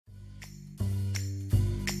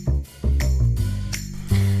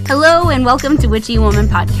Hello and welcome to Witchy Woman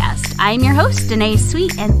Podcast. I'm your host, DaNae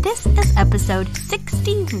Sweet, and this is episode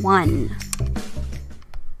 61.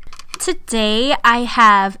 Today I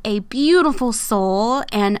have a beautiful soul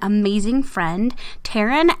and amazing friend,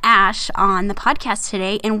 Taryn Ash, on the podcast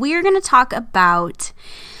today, and we are going to talk about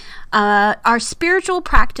our spiritual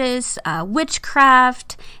practice,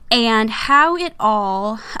 witchcraft, and how it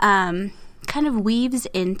all kind of weaves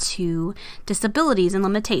into disabilities and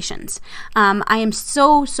limitations. I am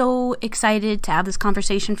so excited to have this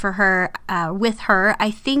conversation with her.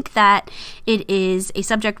 I think that it is a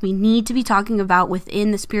subject we need to be talking about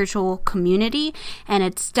within the spiritual community, and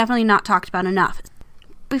it's definitely not talked about enough.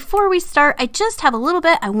 Before we start, I just have a little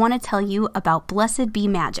bit I want to tell you about Blessed Be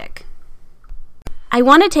Magic. I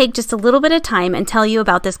want to take just a little bit of time and tell you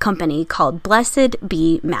about this company called Blessed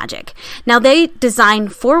Be Magic. Now, they design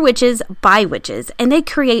for witches by witches, and they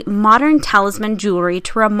create modern talisman jewelry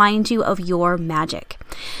to remind you of your magic.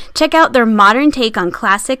 Check out their modern take on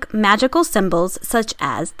classic magical symbols such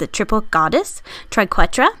as the triple goddess,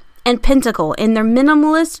 triquetra, and pentacle in their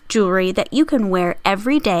minimalist jewelry that you can wear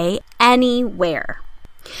every day, anywhere.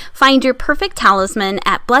 Find your perfect talisman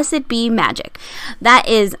at Blessed Be Magic. That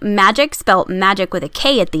is magic, spelt magic with a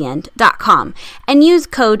K at the end, .com. And use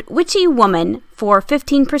code WitchyWoman for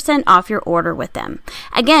 15% off your order with them.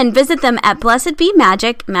 Again, visit them at Blessed Be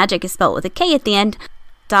Magic. Magic is spelt with a K at the end,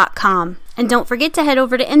 .com. And don't forget to head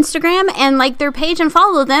over to Instagram and like their page and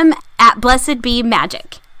follow them at Blessed Be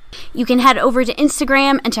Magic. You can head over to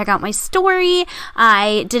Instagram and check out my story.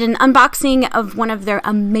 I did an unboxing of one of their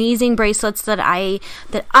amazing bracelets that I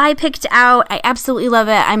picked out. I absolutely love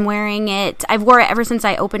it. I'm wearing it. I've wore it ever since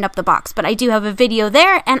I opened up the box, but I do have a video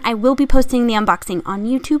there, and I will be posting the unboxing on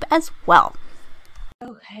YouTube as well.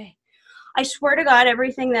 Okay. I swear to God,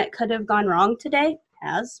 everything that could have gone wrong today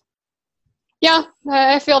has. Yeah,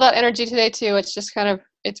 I feel that energy today too. It's just kind of,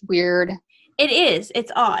 it's weird. It is.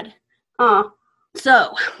 It's odd.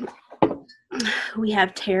 So, we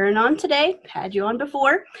have Taryn on today. Had you on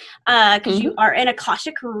before, because you are an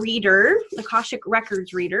Akashic Reader, Akashic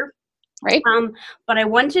Records Reader. Right. But I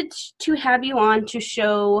wanted to have you on to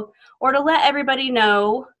show, or to let everybody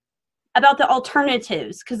know about the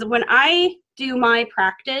alternatives, because when I do my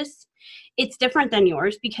practice, it's different than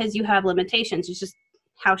yours because you have limitations. It's just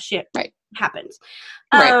how shit happens.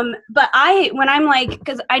 Right. But when I'm like,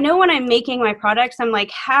 because I know when I'm making my products, I'm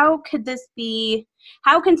like, how can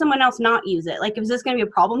someone else not use it? Like, is this going to be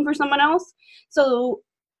a problem for someone else? So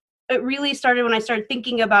it really started when I started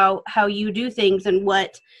thinking about how you do things and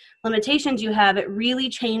what limitations you have. It really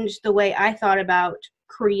changed the way I thought about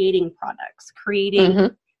creating products,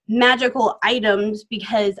 creating magical items,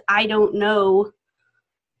 because I don't know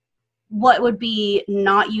what would be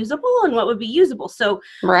not usable and what would be usable. So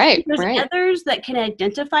there's others that can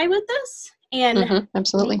identify with this, and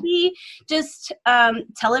absolutely. Maybe just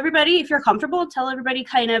tell everybody, if you're comfortable, tell everybody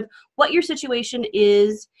kind of what your situation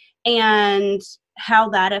is and how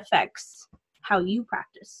that affects how you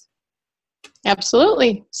practice.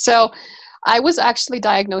 Absolutely. So I was actually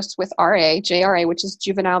diagnosed with JRA, which is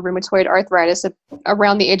juvenile rheumatoid arthritis,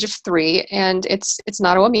 around the age of 3, and it's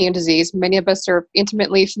not an autoimmune disease. Many of us are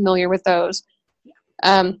intimately familiar with those.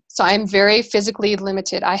 So I'm very physically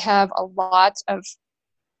limited. I have a lot of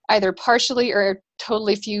either partially or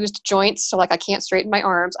totally fused joints, so like I can't straighten my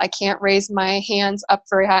arms. I can't raise my hands up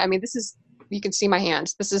very high. I mean, you can see my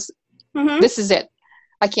hands. This is it.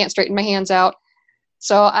 I can't straighten my hands out.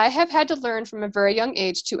 So I have had to learn from a very young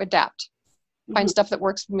age to adapt. Find stuff that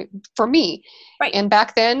works for me. Right. And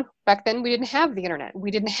back then we didn't have the internet. We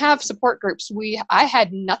didn't have support groups. I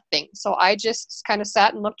had nothing. So I just kind of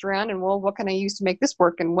sat and looked around and, well, what can I use to make this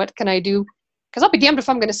work? And what can I do? Because I'll be damned if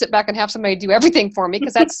I'm going to sit back and have somebody do everything for me.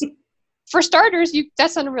 Because that's, for starters,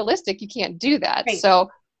 that's unrealistic. You can't do that. Right. So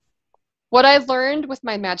what I learned with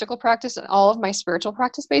my magical practice and all of my spiritual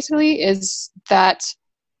practice basically is that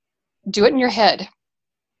do it in your head.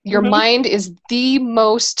 Your mind is the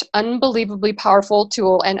most unbelievably powerful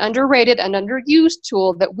tool and underrated and underused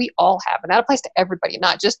tool that we all have. And that applies to everybody,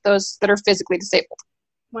 not just those that are physically disabled.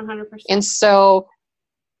 100%. And so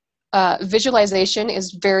visualization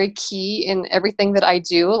is very key in everything that I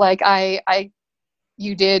do. Like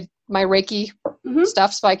you did my Reiki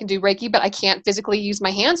stuff, so I can do Reiki, but I can't physically use my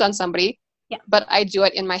hands on somebody. Yeah. But I do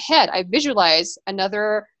it in my head. I visualize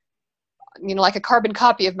another, like a carbon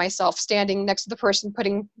copy of myself standing next to the person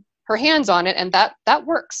putting her hands on it, and that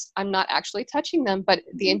works. I'm not actually touching them, but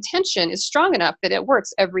the intention is strong enough that it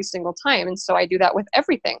works every single time. And so I do that with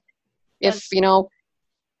everything. If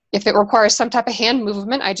it requires some type of hand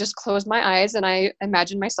movement, I just close my eyes and I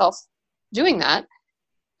imagine myself doing that.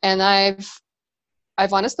 And I've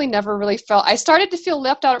I've honestly never really felt, I started to feel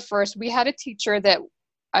left out at first. We had a teacher that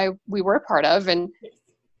we were a part of, and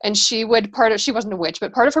she wasn't a witch,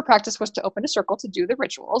 but part of her practice was to open a circle to do the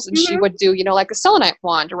rituals. And she would do, like a selenite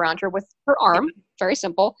wand around her with her arm, very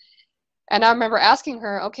simple. And I remember asking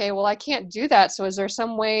her, okay, well, I can't do that. So is there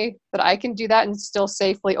some way that I can do that and still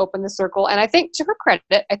safely open the circle? And I think, to her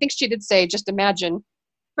credit, I think she did say, just imagine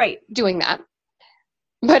doing that.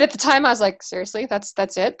 But at the time I was like, seriously, that's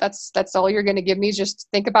it. That's all you're going to give me. Just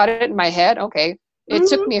think about it in my head. Okay. It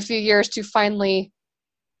took me a few years to finally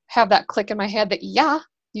have that click in my head that, yeah,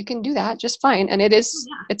 you can do that just fine. And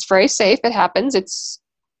it's very safe. It happens. It's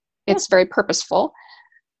very purposeful.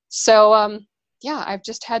 So, I've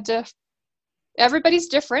just had to, everybody's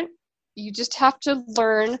different. You just have to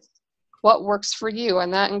learn what works for you.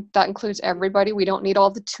 And that includes everybody. We don't need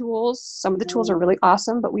all the tools. Some of the tools are really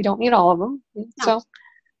awesome, but we don't need all of them. No.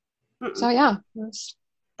 So yeah.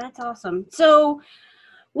 That's awesome. So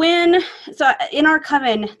in our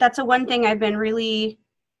coven, that's one thing I've been really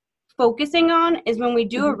focusing on is when we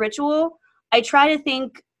do a ritual, I try to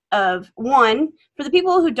think of one, for the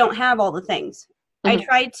people who don't have all the things. I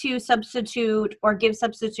try to substitute or give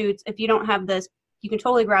substitutes. If you don't have this, you can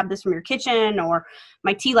totally grab this from your kitchen, or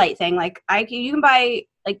my tea light thing. Like you can buy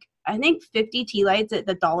I think 50 tea lights at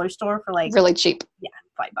the dollar store for really cheap. Yeah,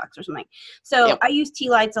 $5 or something. So I use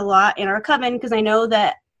tea lights a lot in our coven because I know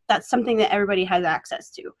that that's something that everybody has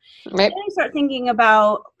access to. Right. Then I start thinking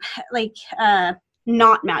about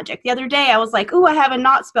knot magic. The other day I was like, "Ooh, I have a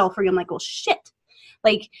knot spell for you." I'm like, "Well, shit!"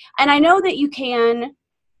 And I know that you can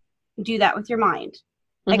do that with your mind.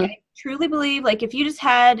 I truly believe,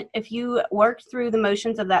 if you worked through the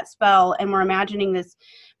motions of that spell and we're imagining this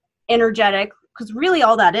energetic, because really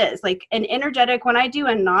all that is an energetic. When I do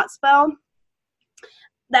a knot spell,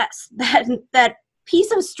 that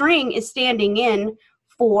piece of string is standing in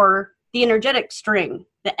for the energetic string,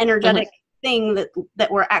 the energetic thing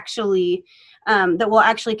that we're actually that will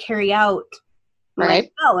actually carry out my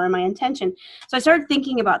spell or my intention. So I started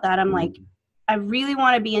thinking about that. I'm like, I really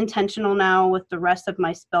want to be intentional now with the rest of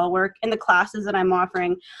my spell work and the classes that I'm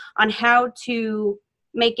offering on how to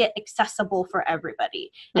make it accessible for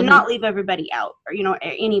everybody and not leave everybody out or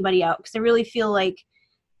anybody out, because I really feel like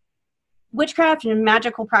witchcraft and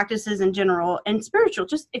magical practices in general and spiritual,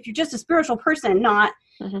 just if you're just a spiritual person, not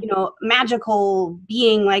magical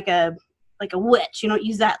being like a witch,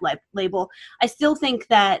 use that label. I still think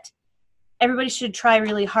that everybody should try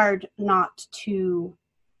really hard not to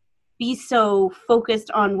be so focused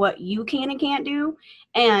on what you can and can't do,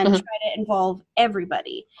 and try to involve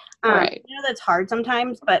everybody. I know that's hard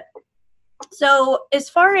sometimes, but so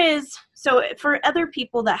for other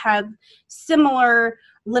people that have similar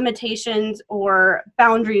limitations or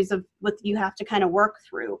boundaries of what you have to kind of work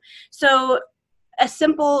through. So a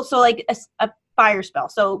fire spell.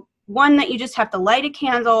 So one that you just have to light a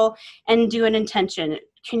candle and do an intention.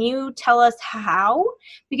 Can you tell us how?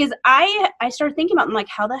 Because I started thinking about, I'm like,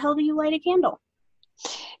 how the hell do you light a candle?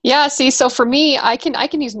 Yeah, see, so for me, I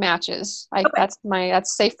can use matches.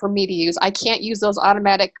 That's safe for me to use. I can't use those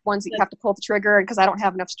automatic ones that you have to pull the trigger because I don't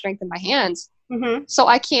have enough strength in my hands. So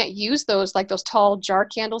I can't use those those tall jar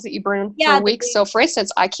candles that you burn for a week. So for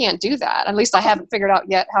instance, I can't do that. At least I haven't figured out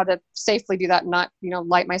yet how to safely do that and not,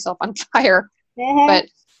 light myself on fire. But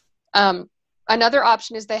another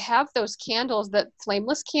option is they have those candles,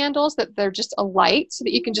 flameless candles, that they're just a light so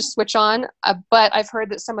that you can just switch on. But I've heard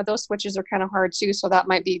that some of those switches are kind of hard too. So that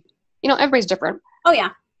might be, everybody's different. Oh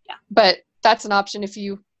yeah. Yeah. But that's an option if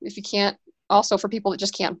you can't, also for people that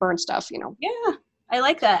just can't burn stuff, Yeah. I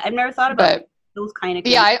like that. I've never thought about those kind of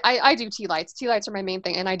candles. Yeah, I do tea lights. Tea lights are my main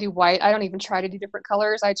thing. And I do white. I don't even try to do different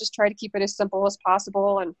colors. I just try to keep it as simple as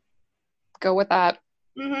possible and go with that.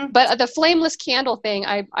 But the flameless candle thing,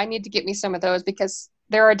 I need to get me some of those, because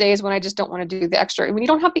there are days when I just don't want to do the extra. When you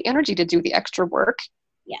don't have the energy to do the extra work.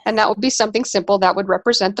 Yes. And that would be something simple that would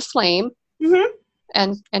represent the flame.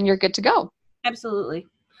 And you're good to go. Absolutely.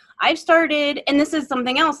 I've started, and this is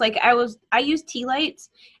something else, I use tea lights,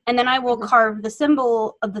 and then I will carve the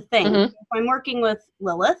symbol of the thing. If I'm working with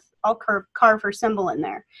Lilith, I'll carve her symbol in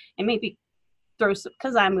there, and maybe throw some,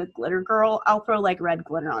 because I'm a glitter girl, I'll throw red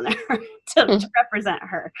glitter on there to represent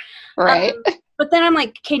her. Right. But then I'm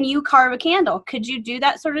like, can you carve a candle? Could you do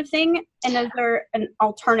that sort of thing? And is there an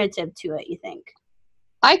alternative to it, you think?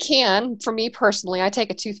 I can. For me personally, I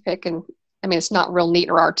take a toothpick, and it's not real neat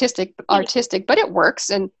or artistic, but it works.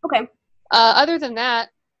 And other than that,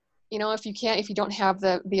 if you don't have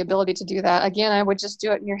the ability to do that, again, I would just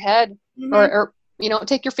do it in your head, or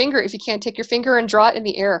take your finger. If you can't, take your finger and draw it in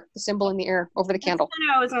the air, the symbol in the air over the candle. That's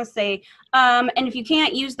what I was going to say. And if you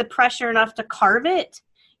can't use the pressure enough to carve it,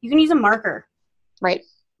 you can use a marker. Right.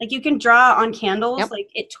 Like you can draw on candles, Yep. like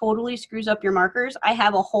it totally screws up your markers. I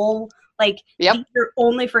have a whole like Yep. these are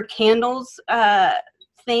only for candles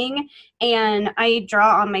thing, and I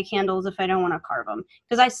draw on my candles if I don't want to carve them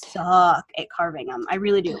because I suck at carving them. I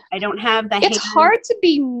really do. I don't have the It's hand. hard to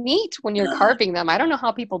be neat when you're carving them. I don't know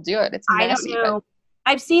how people do it. It's I don't messy. know. But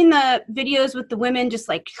I've seen the videos with the women just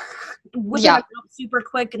like whipping Yeah. them out super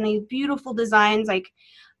quick and these beautiful designs. Like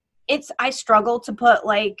I struggle to put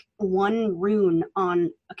like one rune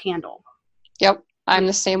on a candle. Yep. I'm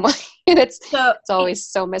the same way. And it's So always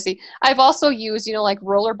so messy. I've also used, like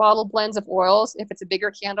roller bottle blends of oils. If it's a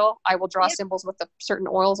bigger candle, I will draw Yep. symbols with the certain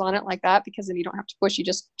oils on it like that, because then you don't have to push. You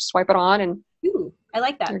just swipe it on and ooh, I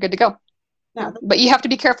like that. you're good to go. No, But you have to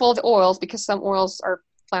be careful of the oils because some oils are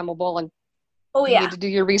flammable, and oh you yeah. need to do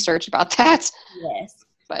your research about that. Yes.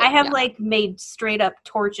 But I have yeah. like made straight up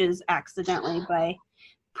torches accidentally by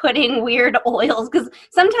putting weird oils because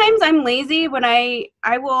sometimes I'm lazy when I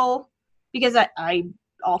will, because I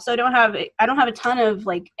also don't have a ton of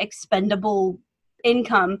like expendable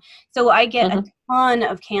income, so I get a ton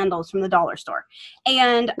of candles from the dollar store,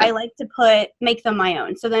 and I like to make them my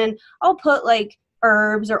own. So then I'll put like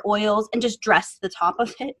herbs or oils and just dress the top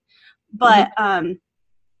of it. But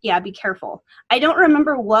yeah, be careful. I don't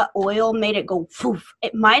remember what oil made it go poof.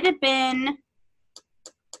 It might have been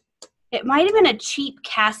a cheap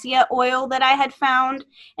cassia oil that I had found,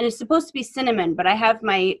 and it's supposed to be cinnamon, but I have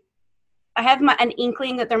an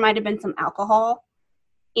inkling that there might have been some alcohol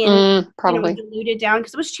in probably. diluted down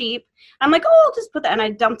because it was cheap. I'm like, oh, I'll just put that, and I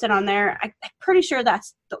dumped it on there. I'm pretty sure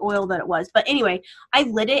that's the oil that it was. But anyway, I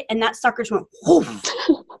lit it, and that sucker just went whoof.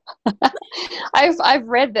 I've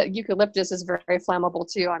read that eucalyptus is very flammable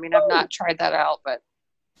too. I mean, I've not tried that out, but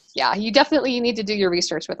yeah, you need to do your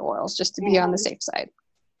research with oils just to be on the safe side.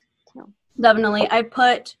 Definitely.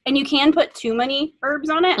 And you can put too many herbs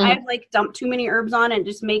on it. I've like dumped too many herbs on it, and it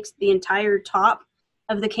just makes the entire top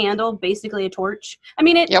of the candle basically a torch. I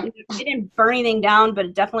mean, it didn't burn anything down, but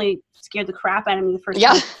it definitely scared the crap out of me the first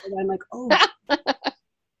time. And I'm like, oh.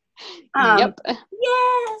 Yep.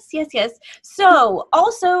 Yes. So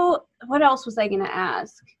also, what else was I going to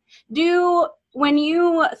ask? When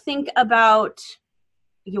you think about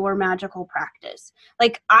your magical practice,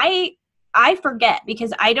 like I forget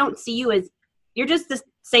because I don't see you as, you're just the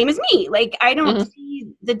same as me. Like I don't see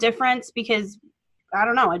the difference because I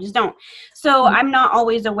don't know. I just don't. So I'm not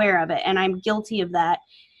always aware of it, and I'm guilty of that.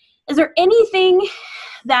 Is there anything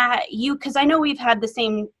that because I know we've had the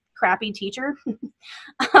same crappy teacher.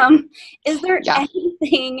 Is there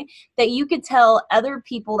anything that you could tell other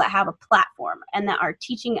people that have a platform and that are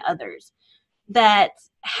teaching others that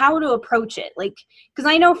how to approach it? Like, because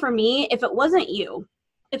I know for me, if it wasn't you,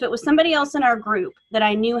 if it was somebody else in our group that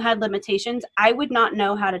I knew had limitations, I would not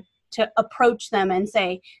know how to approach them and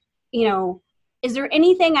say, is there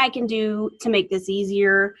anything I can do to make this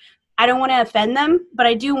easier? I don't want to offend them, but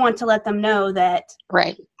I do want to let them know that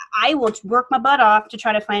I will work my butt off to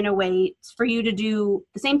try to find a way for you to do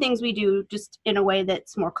the same things we do, just in a way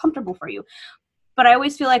that's more comfortable for you. But I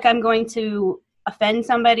always feel like I'm going to offend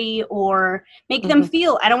somebody or make them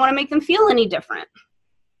feel, I don't want to make them feel any different.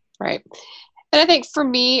 Right. And I think for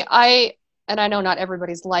me, and I know not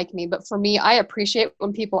everybody's like me, but for me, I appreciate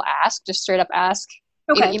when people ask, just straight up ask.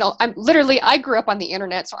 Okay. I grew up on the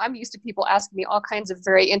internet, so I'm used to people asking me all kinds of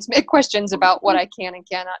very intimate questions about what I can and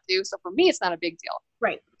cannot do. So for me, it's not a big deal.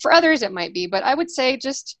 Right. For others, it might be, but I would say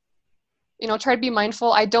just, try to be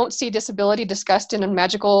mindful. I don't see disability discussed in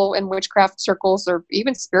magical and witchcraft circles or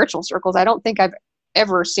even spiritual circles. I don't think I've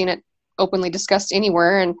ever seen it openly discussed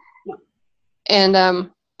anywhere. And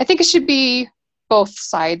I think it should be both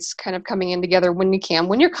sides kind of coming in together when you can,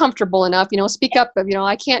 when you're comfortable enough, speak up of,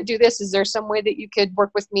 I can't do this. Is there some way that you could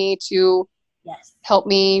work with me to help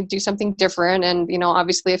me do something different? And,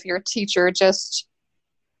 obviously if you're a teacher, just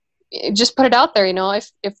put it out there.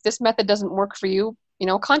 If this method doesn't work for you,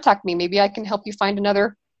 contact me. Maybe I can help you find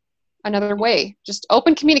another way. Just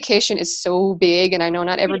open communication is so big. And I know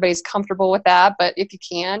not everybody's comfortable with that, but if you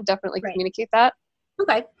can, definitely communicate that.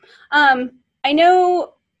 Okay. I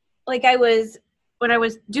know, like when I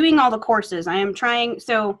was doing all the courses, I am trying.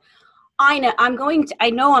 So I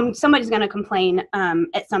know somebody's going to complain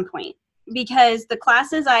at some point because the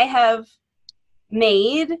classes I have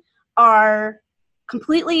made are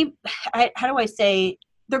completely, how do I say,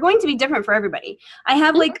 they're going to be different for everybody. I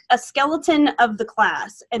have like a skeleton of the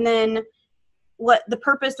class, and then what the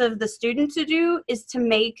purpose of the student to do is to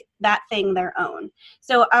make that thing their own.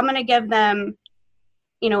 So I'm going to give them,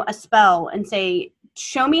 a spell and say,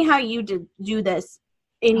 show me how you do this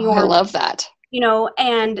in your, I love that.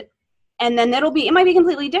 And and then it might be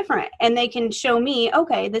completely different, and they can show me,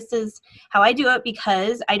 okay, this is how I do it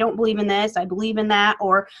because I don't believe in this, I believe in that,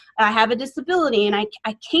 or I have a disability and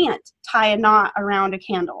I can't tie a knot around a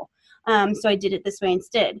candle, so I did it this way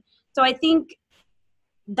instead. So I think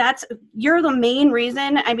you're the main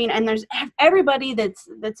reason. I mean, and there's everybody that's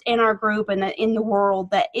in our group and that in the world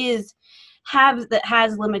that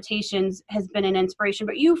has limitations has been an inspiration.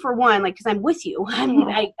 But you, for one, like, because I'm with you. I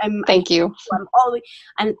mean, Thank you.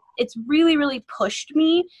 And it's really, really pushed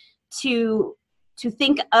me to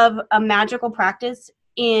think of a magical practice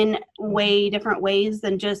in way different ways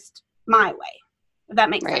than just my way. If that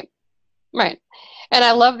makes sense. Right. And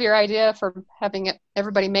I love your idea for having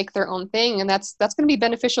everybody make their own thing. And that's going to be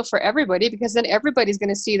beneficial for everybody, because then everybody's going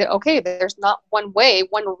to see that, okay, there's not one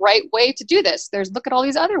right way to do this. Look at all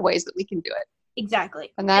these other ways that we can do it.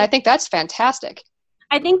 Exactly. And I think that's fantastic.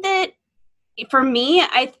 I think that for me,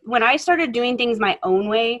 when I started doing things my own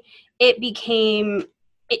way, it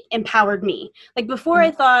empowered me. Like before,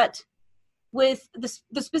 I thought with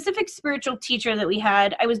the specific spiritual teacher that we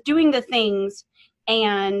had, I was doing the things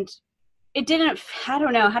and it didn't, I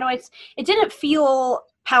don't know, it didn't feel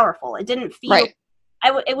powerful. It didn't feel, right.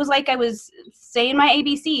 It was like I was saying my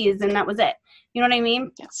ABCs and that was it. You know what I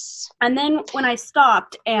mean? Yes. And then when I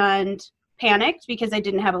stopped and panicked because I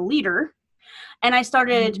didn't have a leader and I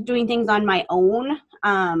started doing things on my own,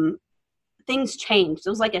 things changed. It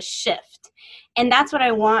was like a shift. And that's what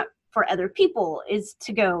I want for other people, is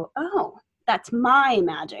to go, oh, that's my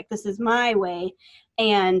magic. This is my way.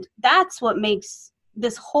 And that's what makes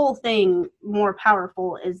this whole thing more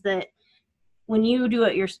powerful, is that when you do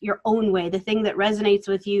it your own way, the thing that resonates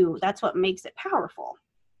with you, that's what makes it powerful.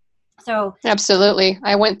 So absolutely.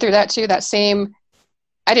 I went through that too.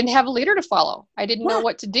 I didn't have a leader to follow. I didn't know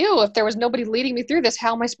what to do. If there was nobody leading me through this,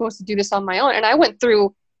 how am I supposed to do this on my own? And I went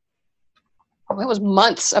through, it was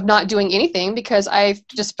months of not doing anything because I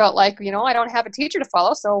just felt like, I don't have a teacher to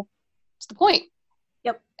follow. So what's the point?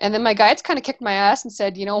 Yep. And then my guides kind of kicked my ass and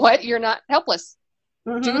said, you know what? You're not helpless.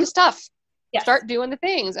 Do the stuff. Yes. Start doing the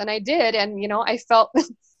things. And I did. And, I felt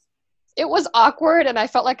it was awkward. And I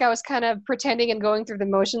felt like I was kind of pretending and going through the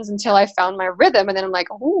motions until I found my rhythm. And then I'm like,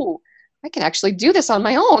 oh, I can actually do this on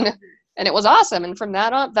my own. And it was awesome. And from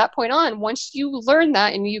that point on, once you learn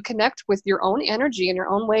that and you connect with your own energy and your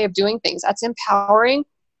own way of doing things, that's empowering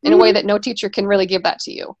in a way that no teacher can really give that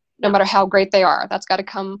to you, no matter how great they are. That's got to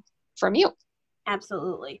come from you.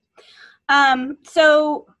 Absolutely.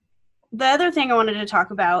 So the other thing I wanted to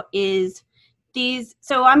talk about is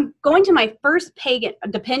so I'm going to my first pagan,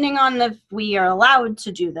 depending on if we are allowed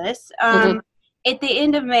to do this. At the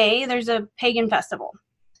end of May, there's a pagan festival.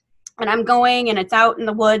 And I'm going, and it's out in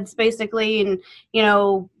the woods, basically, and,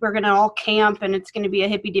 we're going to all camp, and it's going to be a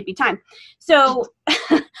hippy-dippy time. So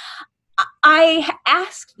I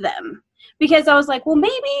asked them, because I was like, well,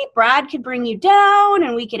 maybe Brad could bring you down,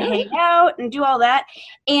 and we could hang out and do all that.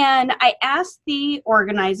 And I asked the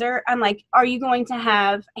organizer, I'm like, are you going to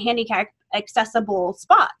have handicap accessible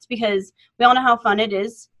spots? Because we all know how fun it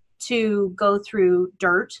is to go through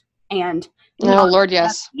dirt and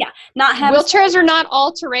yes. Not have wheelchairs are not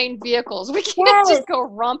all-terrain vehicles. We can't just go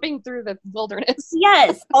romping through the wilderness.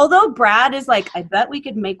 Yes. Although Brad is like, I bet we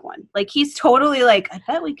could make one. Like, he's totally like, I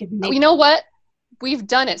bet we could make You know what? We've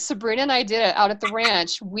done it. Sabrina and I did it out at the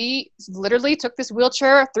ranch. We literally took this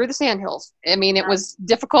wheelchair through the sandhills. I mean, it was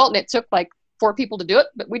difficult, and it took like 4 people to do it,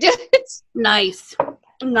 but we did it. Nice.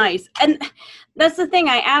 And that's the thing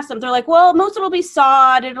I asked them. They're like, well, most of it'll be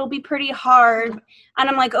sod. It'll be pretty hard. And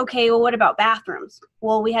I'm like, okay, well, what about bathrooms?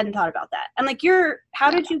 Well, we hadn't thought about that. I'm like,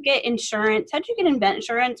 how did you get insurance? How did you get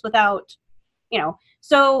insurance without,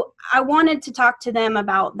 So I wanted to talk to them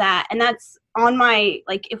about that. And that's on my,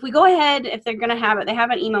 like, if we go ahead, if they're going to have it, they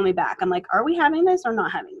haven't emailed me back. I'm like, are we having this or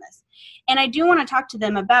not having this? And I do want to talk to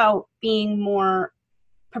them about being more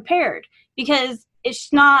prepared, because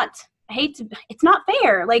it's not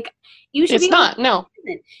fair. Like, you should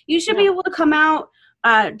you should be able to come out,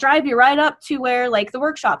 drive you right up to where, like, the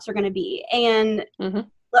workshops are going to be, and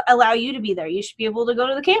allow you to be there. You should be able to go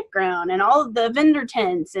to the campground and all of the vendor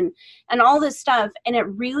tents and all this stuff. And it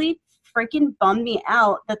really freaking bummed me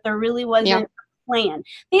out that there really wasn't a plan.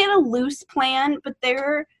 They had a loose plan, but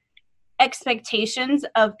their expectations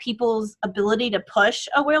of people's ability to push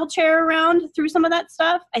a wheelchair around through some of that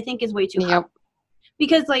stuff, I think, is way too high.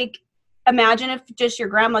 Because, like, imagine if just your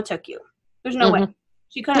grandma took you. There's no way.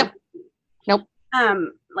 She couldn't. Nope.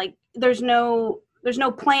 Like, there's no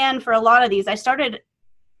plan for a lot of these. I started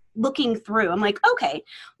looking through. I'm like, okay,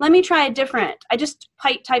 let me try a different. I just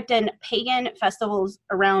typed in pagan festivals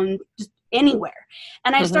around just anywhere.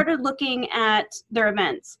 And I started looking at their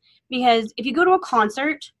events, because if you go to a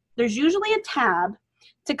concert, there's usually a tab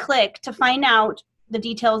to click to find out the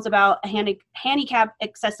details about a handicap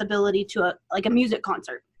accessibility to a music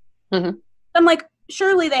concert. Mm-hmm. I'm like,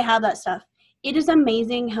 surely they have that stuff. It is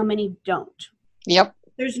amazing how many don't. Yep.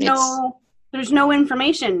 There's no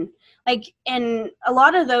information. Like, and a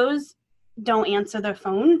lot of those don't answer their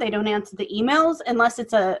phone. They don't answer the emails unless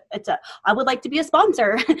it's a I would like to be a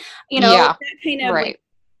sponsor, that kind of. Right.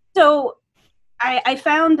 So I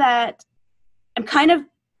found that I'm kind of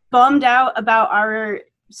bummed out about our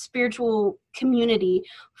spiritual community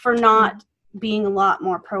for not being a lot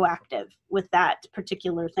more proactive with that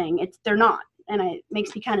particular thing. They're not, and it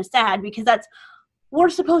makes me kind of sad because that's what we're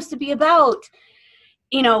supposed to be about.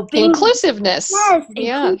 Inclusiveness. Yes,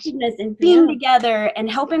 inclusiveness and being together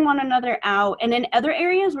and helping one another out. And in other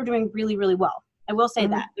areas, we're doing really, really well. I will say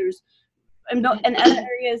that. In other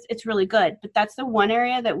areas, it's really good. But that's the one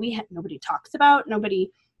area that nobody talks about. Nobody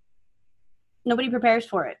prepares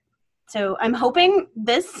for it. So I'm hoping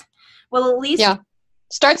this will at least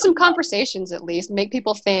start some conversations, at least make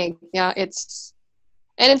people think. It's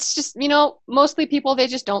just, mostly people, they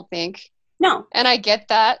just don't think. No. And I get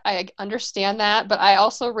that. I understand that. But I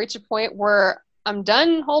also reach a point where I'm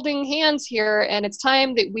done holding hands here, and it's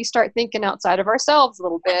time that we start thinking outside of ourselves a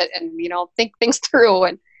little bit and, think things through.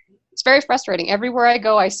 And it's very frustrating. Everywhere I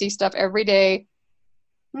go, I see stuff every day.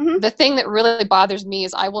 Mm-hmm. The thing that really bothers me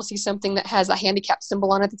is I will see something that has a handicap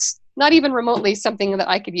symbol on it that's not even remotely something that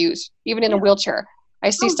I could use, even in a wheelchair. I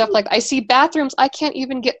see stuff like, I see bathrooms I can't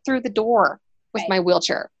even get through the door with my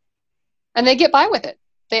wheelchair. And they get by with it.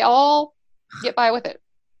 They all get by with it.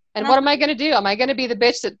 And what am I going to do? Am I going to be the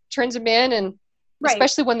bitch that turns them in? And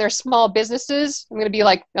especially when they're small businesses, I'm going to be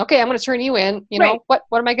like, okay, I'm going to turn you in. What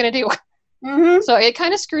am I going to do? Mm-hmm. So it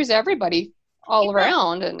kind of screws everybody all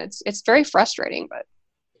around, and it's very frustrating. But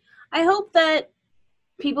I hope that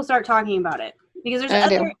people start talking about it, because there's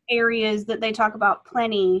other areas that they talk about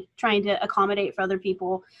plenty, trying to accommodate for other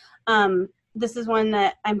people. This is one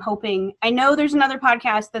that I'm hoping. I know there's another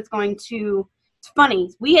podcast that's going to. It's funny.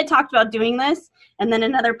 We had talked about doing this, and then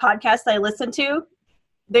another podcast I listened to,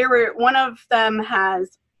 one of them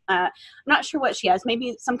has, I'm not sure what she has,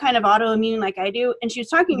 maybe some kind of autoimmune like I do, and she was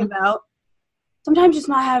talking about sometimes just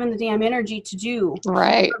not having the damn energy to do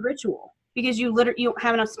a ritual because you don't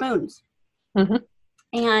have enough spoons. Mm-hmm.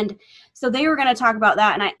 And so they were going to talk about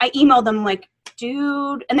that, and I emailed them like,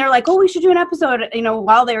 dude, and they're like, oh, we should do an episode,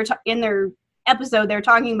 while they were in their episode they're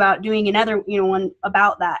talking about doing another one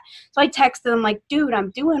about that. So I texted them like, dude,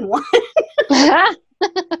 I'm doing one.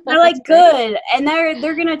 They're like, good. And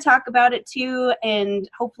they're gonna talk about it too, and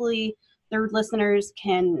hopefully their listeners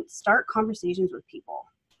can start conversations with people.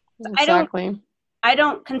 Exactly. I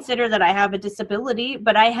don't consider that I have a disability,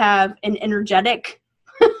 but I have an energetic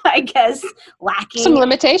I guess lacking some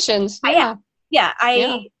limitations.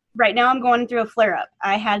 Right now I'm going through a flare-up.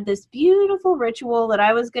 I had this beautiful ritual that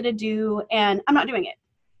I was going to do, and I'm not doing it.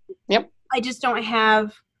 Yep. I just don't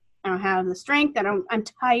have the strength. I'm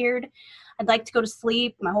tired. I'd like to go to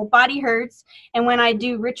sleep. My whole body hurts. And when I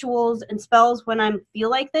do rituals and spells, when I feel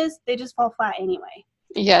like this, they just fall flat anyway.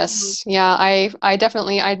 Yes. Yeah. I'm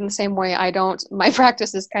the same way. My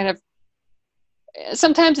practice is kind of,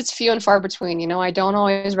 sometimes it's few and far between, I don't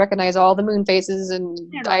always recognize all the moon phases, and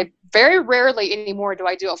I very rarely anymore do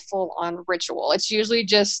I do a full-on ritual. It's usually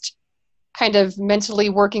just kind of mentally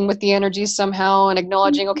working with the energies somehow and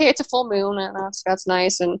acknowledging, okay, it's a full moon, and that's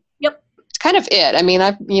nice, and it's kind of it. I mean,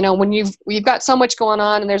 when you've got so much going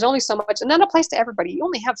on, and there's only so much, and that applies to everybody. You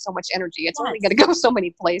only have so much energy. It's only going to go so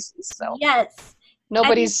many places. So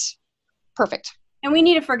nobody's perfect. And we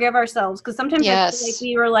need to forgive ourselves, because sometimes I feel like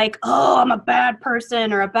we were like, oh, I'm a bad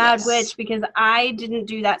person or a bad witch because I didn't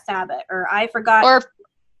do that Sabbath, or I forgot.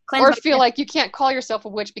 Or feel like you can't call yourself a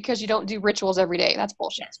witch because you don't do rituals every day. That's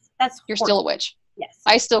bullshit. You're still a witch. Yes.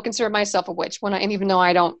 I still consider myself a witch and even though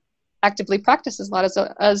I don't actively practice as a lot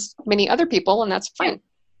as many other people, and that's fine.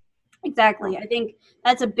 Exactly. I think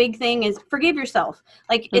that's a big thing, is forgive yourself.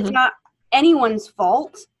 Like, it's not anyone's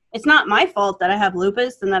fault. It's not my fault that I have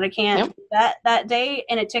lupus and that I can't do that day.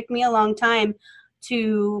 And it took me a long time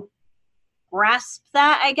to grasp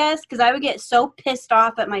that, I guess, because I would get so pissed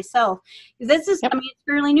off at myself. Because this is, it's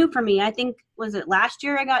fairly new for me. I think, was it last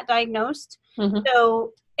year I got diagnosed? Mm-hmm.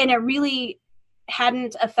 So, and it really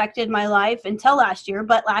hadn't affected my life until last year.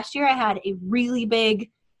 But last year I had a really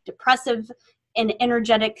big depressive and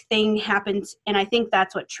energetic thing happen. And I think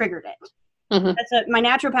that's what triggered it. Mm-hmm. That's my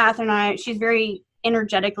naturopath and she's very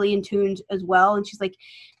energetically in tune as well, and she's like,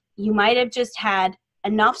 you might have just had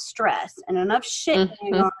enough stress and enough shit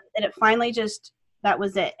going on that it finally that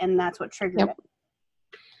was it, and that's what triggered it.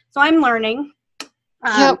 So I'm learning.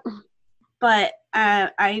 but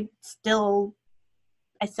I still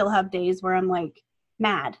have days where I'm like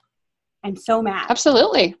mad. I'm so mad.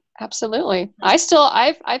 Absolutely.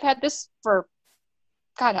 I've had this for,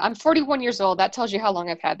 God, I'm 41 years old. That tells you how long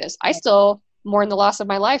I've had this. I still mourn the loss of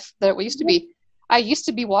my life that it used to be. I used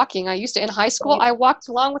to be walking. In high school, I walked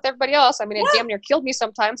along with everybody else. I mean, it damn near killed me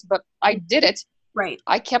sometimes, but I did it. Right.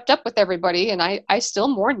 I kept up with everybody, and I still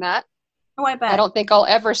mourn that. Oh, I bet. I don't think I'll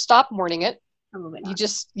ever stop mourning it. Probably not.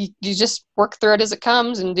 You just work through it as it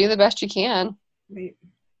comes and do the best you can. Right.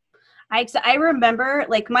 I remember,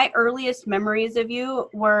 like, my earliest memories of you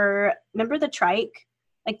were, remember the trike?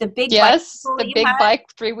 Like the big yes, bike the big bike,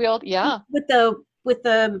 3-wheeled, yeah. With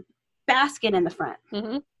the basket in the front.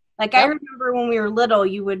 Mm-hmm. Like, I remember when we were little,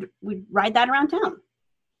 we'd ride that around town.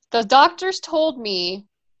 The doctors told me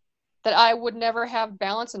that I would never have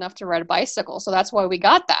balance enough to ride a bicycle. So that's why we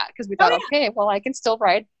got that, because we thought, okay, well, I can still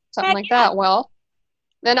ride something like that. Well,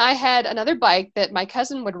 then I had another bike that my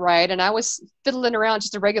cousin would ride, and I was fiddling around,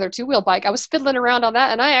 just a regular 2-wheel bike. I was fiddling around on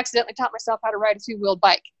that, and I accidentally taught myself how to ride a 2-wheeled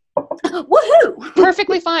bike. Woohoo!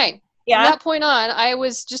 Perfectly fine. Yeah. From that point on, I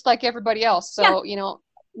was just like everybody else. So,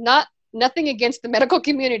 nothing against the medical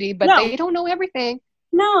community, but they don't know everything.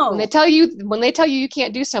 No. When they tell you you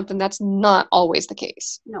can't do something, that's not always the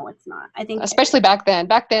case. No, it's not. I think especially back then.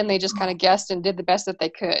 Back then they just kind of guessed and did the best that they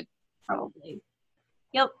could. Probably.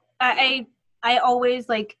 Yep. I always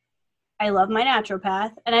I love my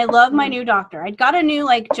naturopath and I love my new doctor. I got a new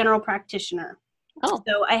general practitioner. Oh.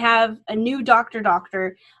 So I have a new doctor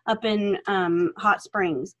up in Hot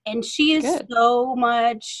Springs, and she is so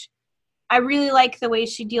much. I really like the way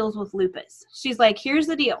she deals with lupus. She's like, here's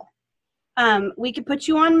the deal. We could put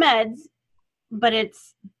you on meds, but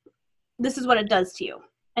this is what it does to you.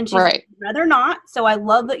 And she's like, rather not. So I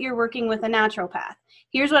love that you're working with a naturopath.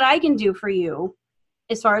 Here's what I can do for you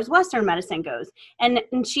as far as Western medicine goes. And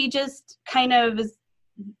she just kind of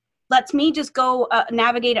lets me just go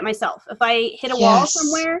navigate it myself. If I hit a wall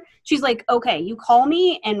somewhere, she's like, okay, you call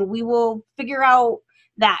me and we will figure out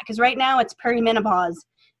that. Because right now it's perimenopause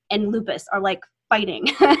and lupus are fighting.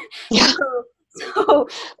 Yeah. So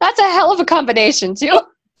that's a hell of a combination too.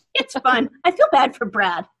 It's fun. I feel bad for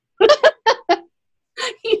Brad.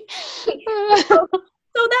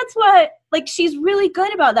 So that's what, she's really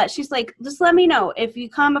good about that. She's like, just let me know if you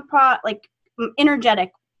come across,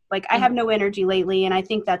 energetic. I have no energy lately, and I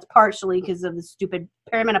think that's partially because of the stupid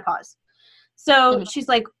perimenopause. So she's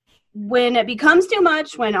like, when it becomes too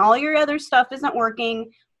much, when all your other stuff isn't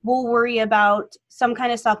working, we'll worry about some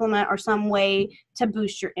kind of supplement or some way to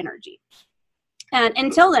boost your energy. And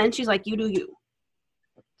until then, she's like, you do you.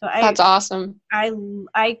 So that's awesome.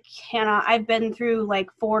 I cannot. I've been through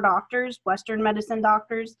 4 doctors, Western medicine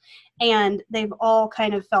doctors, and they've all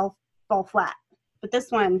kind of fall flat. But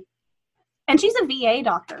this one, and she's a VA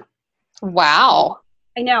doctor. Wow.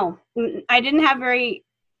 I know. I didn't have very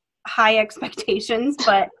high expectations,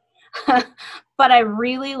 but but I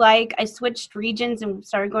really I switched regions and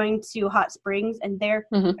started going to Hot Springs, and they're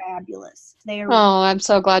fabulous. I'm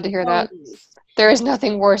so glad to hear that. There is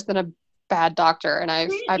nothing worse than a bad doctor, and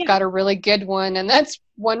I've got a really good one, and that's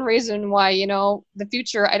one reason why the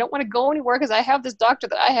future I don't want to go anywhere, because I have this doctor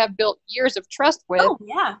that I have built years of trust with. Oh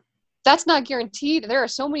yeah. That's not guaranteed. There are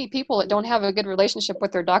so many people that don't have a good relationship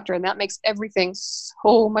with their doctor, and that makes everything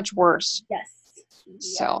so much worse. Yes.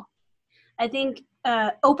 So I think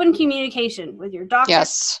open communication with your doctor,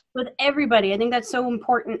 with everybody. I think that's so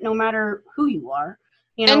important, no matter who you are.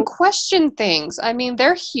 And question things. I mean,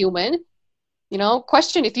 they're human.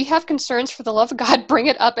 Question. If you have concerns, for the love of God, bring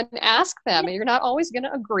it up and ask them. And you're not always going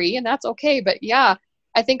to agree, and that's okay. But yeah,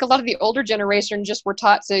 I think a lot of the older generation just were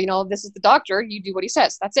taught to, this is the doctor, you do what he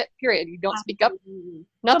says. That's it, period. You don't speak up.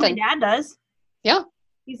 Nothing. So my dad does. Yeah.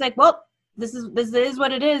 He's like, well, this is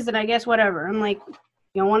what it is, and I guess whatever. I'm like,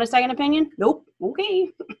 you don't want a second opinion? Nope. Okay.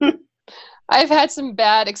 I've had some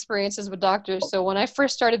bad experiences with doctors. So when I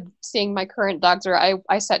first started seeing my current doctor,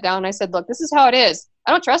 I sat down and I said, look, this is how it is.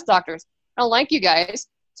 I don't trust doctors. I don't like you guys.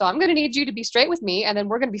 So I'm going to need you to be straight with me, and then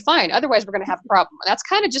we're going to be fine. Otherwise, we're going to have a problem. And that's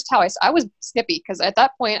kind of just how I was snippy, because at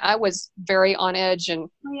that point I was very on edge and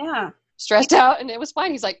stressed out, and it was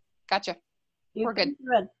fine. He's like, gotcha. We're good.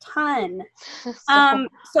 A ton.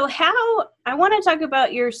 So how, I want to talk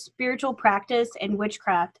about your spiritual practice and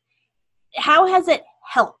witchcraft. How has it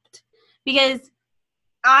helped? Because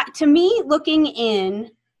to me, looking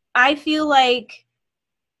in, I feel like,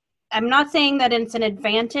 I'm not saying that it's an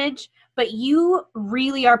advantage, but you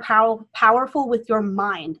really are powerful with your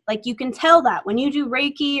mind. You can tell that when you do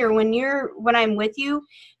Reiki, or when I'm with you,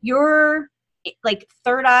 your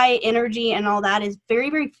third eye energy and all that is very,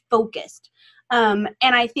 very focused. And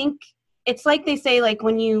I think it's like they say, like,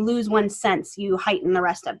 when you lose one sense, you heighten the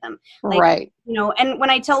rest of them. Like, right. you know, and when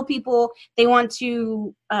I tell people they want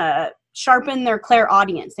to sharpen their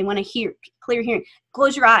clairaudience, they want to hear, clear hearing,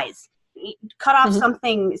 close your eyes, cut off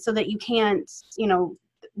something so that you can't, you know,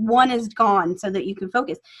 one is gone so that you can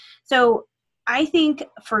focus. So I think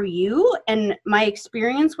for you, and my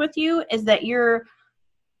experience with you is that you're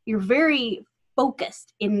very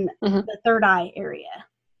focused in the third eye area.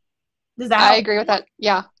 Does that I agree with that.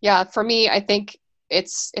 Yeah. Yeah. For me, I think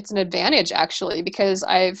it's an advantage actually, because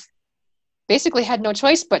I've basically had no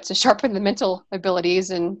choice but to sharpen the mental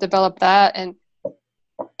abilities and develop that. And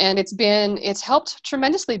it's helped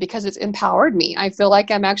tremendously because it's empowered me. I feel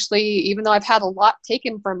like I'm actually, even though I've had a lot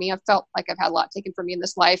taken from me, I've felt like I've had a lot taken from me in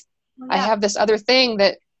this life. I have this other thing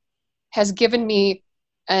that has given me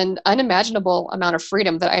an unimaginable amount of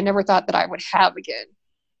freedom that I never thought that I would have again.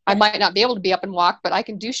 I might not be able to be up and walk, but I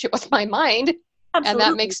can do shit with my mind. Absolutely. And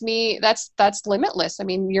that makes me, that's limitless. I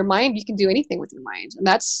mean, your mind, you can do anything with your mind. And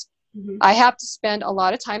that's, I have to spend a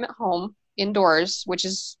lot of time at home indoors, which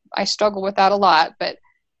is, I struggle with that a lot, but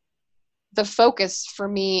the focus for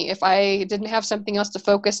me, if I didn't have something else to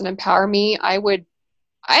focus and empower me, I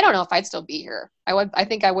don't know if I'd still be here. I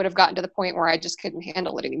think I would have gotten to the point where I just couldn't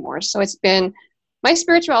handle it anymore. So my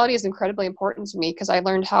spirituality is incredibly important to me because I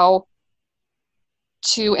learned how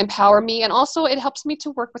to empower me. And also it helps me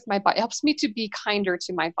to work with my body. It helps me to be kinder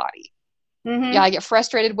to my body. Yeah, I get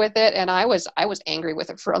frustrated with it. And I was angry with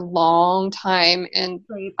it for a long time. And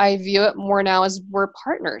I view it more now as we're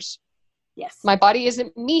partners. Yes. My body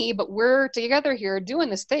isn't me, but we're together here doing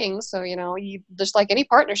this thing. So, you know, you just like any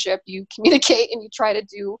partnership, you communicate and you try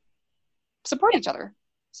to support each other.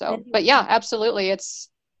 So, but yeah, absolutely.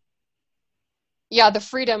 The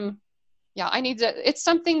freedom. Yeah, it's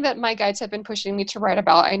something that my guides have been pushing me to write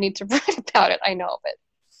about. I need to write about it. I know, but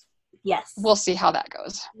yes, we'll see how that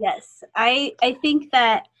goes. Yes. I think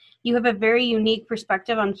that you have a very unique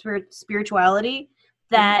perspective on spirituality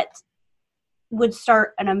that would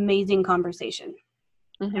start an amazing conversation.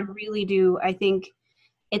 I really do. I think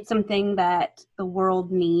it's something that the world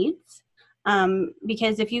needs.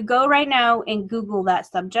 Because if you go right now and Google that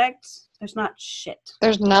subject, there's not shit.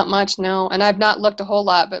 There's not much, no. And I've not looked a whole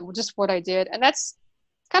lot, but just what I did. And that's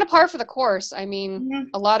kind of par for the course. I mean, in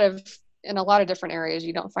a lot of different areas,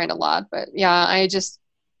 you don't find a lot. But yeah,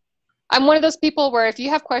 I'm one of those people where if you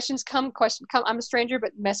have questions, come. I'm a stranger,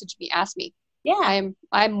 but message me, ask me. Yeah.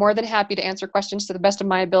 I'm more than happy to answer questions to the best of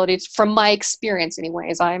my abilities from my experience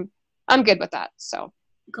anyways. I'm good with that. So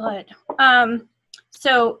good.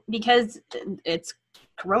 So because it's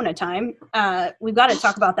Corona time, we've got to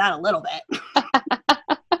talk about that a little bit.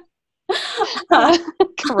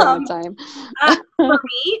 Corona time. For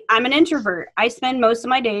me, I'm an introvert. I spend most of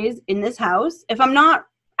my days in this house. If I'm not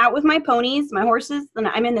out with my ponies, my horses, then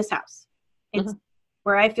I'm in this house. It's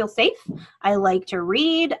where I feel safe. I like to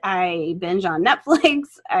read. I binge on Netflix.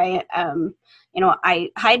 I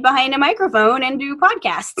hide behind a microphone and do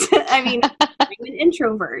podcasts. I mean, I'm an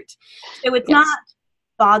introvert. So it's not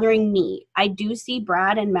bothering me. I do see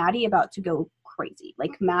Brad and Maddie about to go crazy.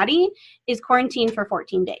 Like, Maddie is quarantined for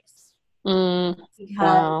 14 days.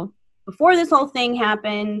 Because before this whole thing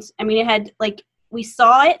happened, I mean, it had, like, we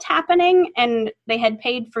saw it happening and they had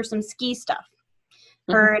paid for some ski stuff,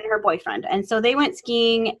 her and her boyfriend. And so they went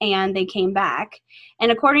skiing and they came back.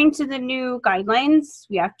 And according to the new guidelines,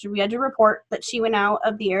 we had to report that she went out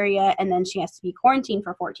of the area and then she has to be quarantined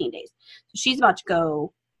for 14 days. So she's about to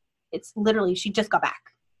go. It's literally, she just got back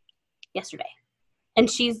yesterday. And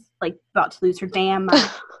she's like about to lose her damn mind.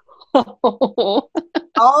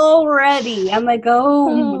 Already. I'm like,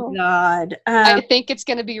 oh my God. I think it's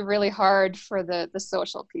going to be really hard for the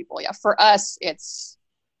social people. Yeah. For us, it's,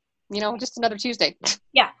 just another Tuesday.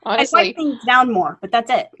 Yeah. Honestly. I write things down more, but that's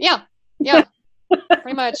it. Yeah. Yeah.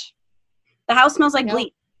 Pretty much. The house smells like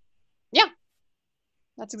bleach. Yeah.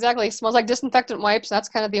 That's exactly. It smells like disinfectant wipes. That's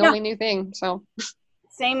kind of the only new thing. So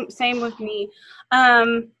same with me.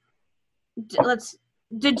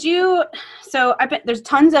 So I bet there's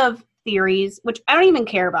tons of theories, which I don't even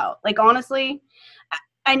care about. Like, honestly,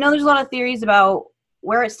 I know there's a lot of theories about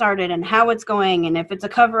where it started and how it's going, and if it's a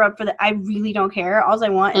cover up I really don't care. All I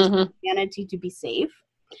want is humanity to be safe.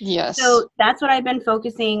 Yes. So that's what I've been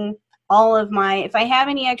focusing all of if I have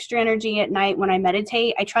any extra energy at night when I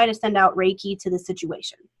meditate, I try to send out Reiki to the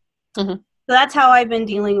situation. So that's how I've been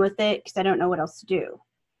dealing with it, because I don't know what else to do.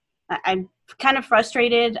 I'm kind of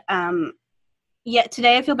frustrated. Yet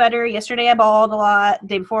today I feel better. Yesterday I bawled a lot. The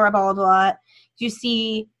day before I bawled a lot. You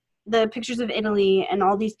see the pictures of Italy and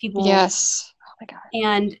all these people. Yes. Oh my God.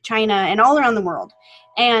 And China and all around the world.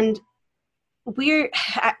 And we're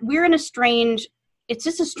in a strange it's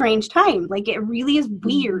just a strange time. Like, it really is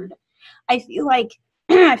weird. I feel like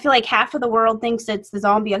half of the world thinks it's the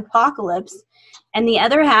zombie apocalypse, and the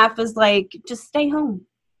other half is like, just stay home.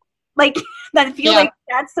 Like, I feel like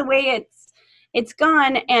that's the way it's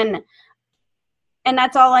gone, and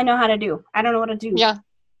that's all I know how to do. I don't know what to do. Yeah.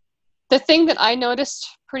 The thing that I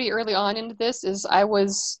noticed pretty early on into this is there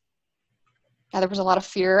was a lot of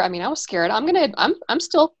fear. I mean, I was scared. I'm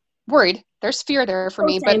still worried. There's fear there for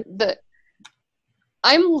me, same. but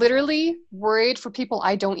I'm literally worried for people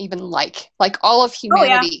I don't even like all of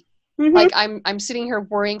humanity. Oh, yeah. Like I'm sitting here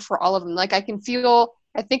worrying for all of them. Like I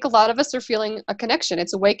think a lot of us are feeling a connection.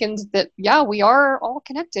 It's awakened that, we are all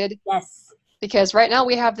connected. Yes. Because right now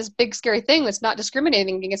we have this big scary thing that's not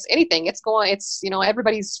discriminating against anything. It's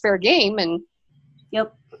everybody's fair game. And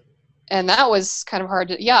yep. And that was kind of hard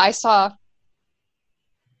to, I saw,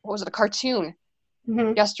 what was it, a cartoon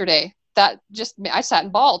yesterday that I sat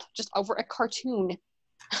and bawled just over a cartoon.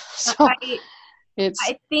 So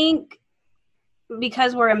I think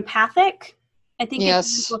because we're empathic, I think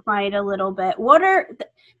it's simplified a little bit. What are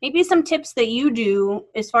maybe some tips that you do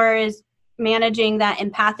as far as managing that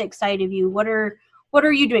empathic side of you? What are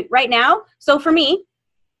you doing right now? So for me,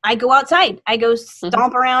 I go outside. I go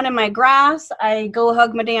stomp around in my grass. I go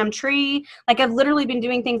hug my damn tree. Like, I've literally been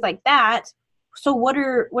doing things like that. So what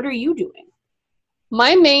are you doing?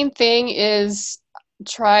 My main thing is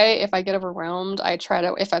if I get overwhelmed, I try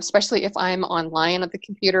to, especially if I'm online at the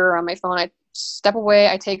computer or on my phone, I step away,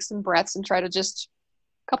 I take some breaths and try to just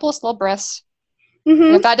a couple of slow breaths.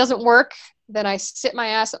 And if that doesn't work, then I sit my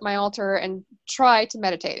ass at my altar and try to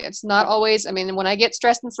meditate. It's not always, when I get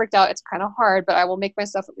stressed and freaked out, it's kind of hard, but I will make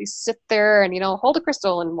myself at least sit there and, hold a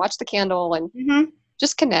crystal and watch the candle and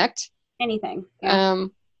just connect. Anything. Yeah.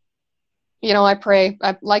 I pray.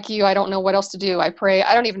 Like you, I don't know what else to do. I pray.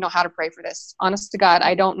 I don't even know how to pray for this. Honest to God,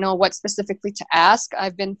 I don't know what specifically to ask.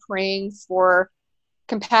 I've been praying for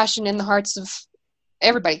compassion in the hearts of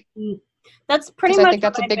everybody. That's pretty much I think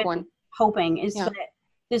that's a big one. Hoping is that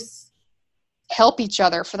this help each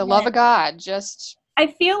other for the love of God. Just I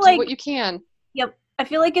feel do like what you can. Yep. I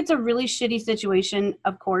feel like it's a really shitty situation,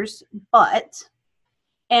 of course,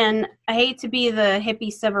 and I hate to be the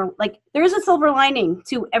hippie there is a silver lining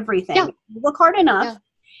to everything. Yeah. Look hard enough. Yeah.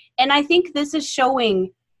 And I think this is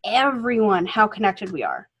showing everyone how connected we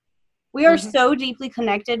are. We are so deeply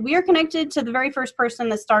connected. We are connected to the very first person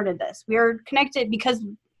that started this. We are connected because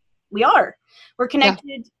we're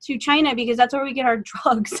connected to China because that's where we get our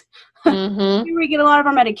drugs. We get a lot of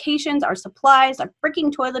our medications, our supplies, our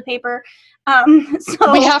freaking toilet paper.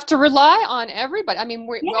 So we have to rely on everybody.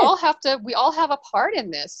 We all have a part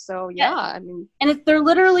in this. So and they're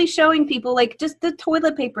literally showing people, like, just the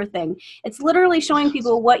toilet paper thing. It's literally showing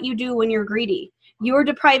people what you do when you're greedy. You're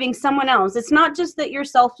depriving someone else. It's not just that you're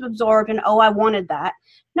self-absorbed and, I wanted that.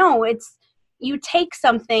 No, it's you take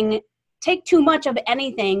too much of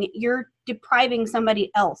anything, you're depriving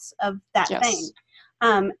somebody else of that thing.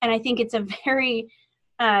 And I think it's a very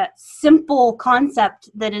simple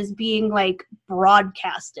concept that is being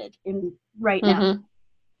broadcasted right now.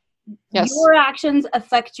 Yes. Your actions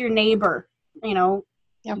affect your neighbor. Your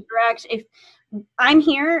if I'm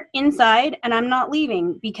here inside and I'm not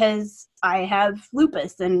leaving because I have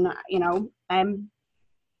lupus and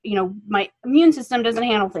my immune system doesn't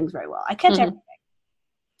handle things very well. I catch everything.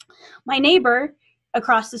 My neighbor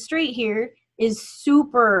across the street here is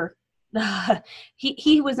super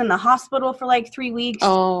he was in the hospital for 3 weeks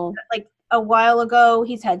a while ago.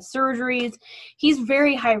 He's had surgeries. He's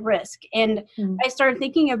very high risk. And I started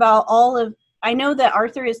thinking about I know that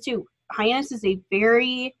Arthur is too. Hyannis is a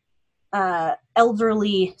very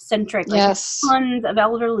elderly centric. Tons of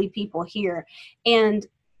elderly people here. And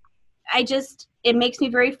it makes me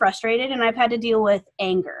very frustrated, and I've had to deal with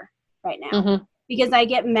anger right now. Because I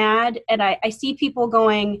get mad and I see people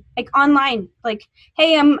going online,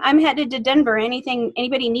 hey, I'm headed to Denver.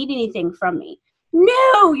 Anybody need anything from me?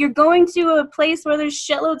 No, you're going to a place where there's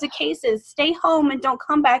shitloads of cases. Stay home and don't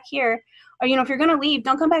come back here. Or, if you're going to leave,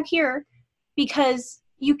 don't come back here, because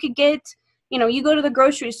you could get, you go to the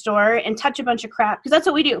grocery store and touch a bunch of crap, because that's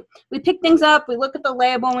what we do. We pick things up, we look at the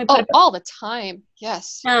label, and we put it all the time.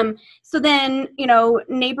 Yes. So then,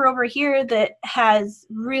 neighbor over here that has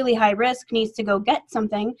really high risk needs to go get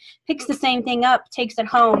something, picks the same thing up, takes it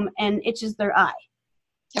home, and itches their eye.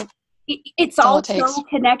 Yep. It's all so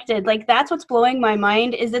connected. That's what's blowing my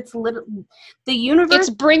mind is the universe. It's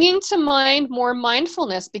bringing to mind more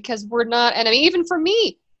mindfulness, because we're not, and even for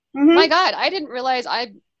me, my God, I didn't realize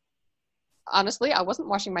honestly, I wasn't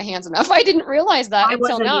washing my hands enough. I didn't realize that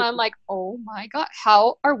until now. I'm like, oh my God,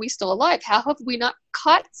 how are we still alive? How have we not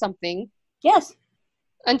caught something? Yes.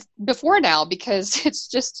 and before now, because it's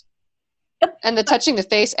just, Yep. and the touching the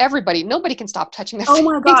face, nobody can stop touching their Oh face.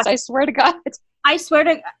 my gosh. I swear to God. I swear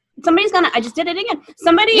to somebody's gonna, I just did it again.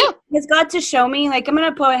 Somebody has got to show me, like, I'm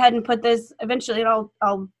gonna go ahead and put this eventually,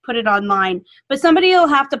 I'll put it online, but somebody will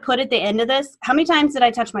have to put at the end of this, how many times did I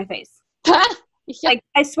touch my face? Like,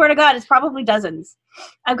 I swear to God, it's probably dozens.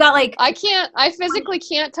 I've got like, I physically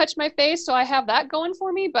can't touch my face, so I have that going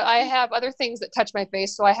for me, but I have other things that touch my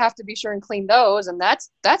face, so I have to be sure and clean those, and that's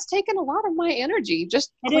taken a lot of my energy,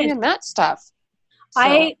 just cleaning that stuff. So.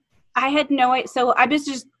 I had no idea, so I was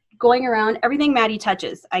just going around, everything Maddie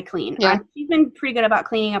touches, I clean. Yeah. She's been pretty good about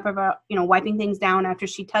cleaning up, about, wiping things down after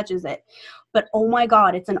she touches it, but oh my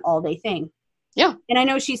God, it's an all-day thing. Yeah. And I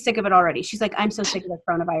know she's sick of it already. She's like, I'm so sick of the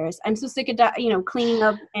coronavirus. I'm so sick of, cleaning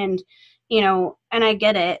up and, and I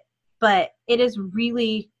get it. But it is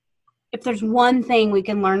really, if there's one thing we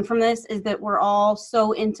can learn from this, is that we're all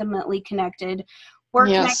so intimately connected. We're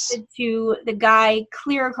connected to the guy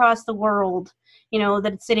clear across the world,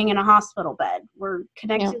 that's sitting in a hospital bed. We're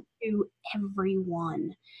connected to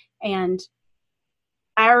everyone. And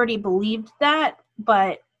I already believed that,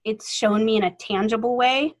 but it's shown me in a tangible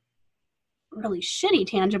way. Really shitty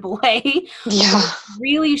tangible way.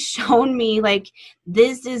 Really shown me, like,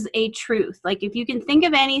 this is a truth. Like, if you can think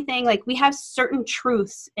of anything, like, we have certain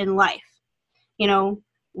truths in life.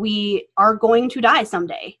 We are going to die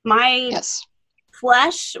someday. My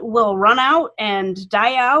flesh will run out and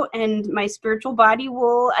die out, and my spiritual body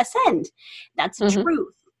will ascend. That's a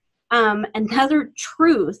truth. Another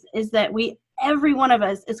truth is that every one of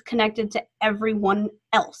us is connected to everyone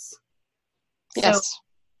else. Yes. So,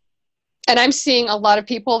 and I'm seeing a lot of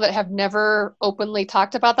people that have never openly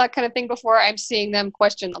talked about that kind of thing before. I'm seeing them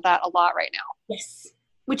question that a lot right now. Yes.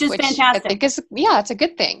 Which is fantastic. I think it's a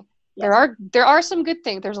good thing. Yes. There are some good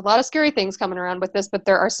things. There's a lot of scary things coming around with this, but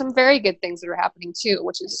there are some very good things that are happening too,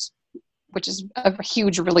 which is a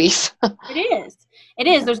huge relief. It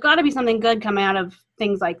is. There's got to be something good coming out of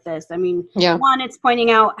things like this. I mean, one, it's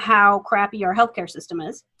pointing out how crappy our healthcare system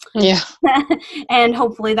is. Yeah. And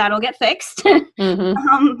hopefully that'll get fixed.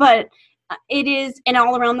 But it is, and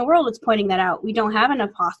all around the world, it's pointing that out. We don't have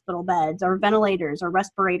enough hospital beds or ventilators or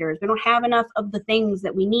respirators. We don't have enough of the things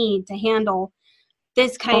that we need to handle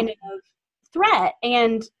this kind of threat.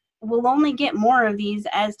 And we'll only get more of these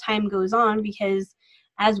as time goes on, because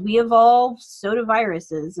as we evolve, so do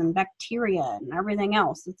viruses and bacteria and everything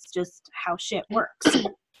else. It's just how shit works.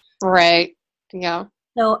 Right. Yeah.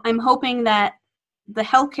 So I'm hoping that the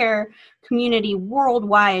healthcare community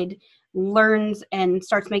worldwide learns and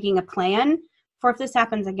starts making a plan for if this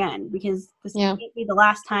happens again, because this can't be the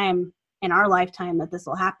last time in our lifetime that this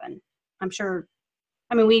will happen. I'm sure.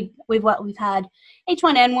 I mean, we've had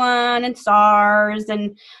H1N1 and SARS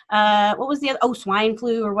and what was the other? Swine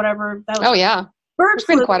flu or whatever. That was bird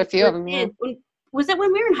flu. There's been quite a few of them. Yeah. Was it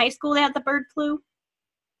when we were in high school they had the bird flu?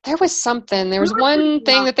 There was something. There was one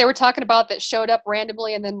thing that they were talking about that showed up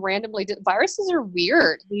randomly and then randomly did. Viruses are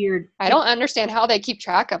weird. I don't understand how they keep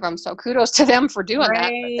track of them. So kudos to them for doing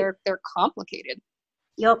that. But they're complicated.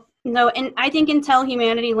 Yep. No, and I think until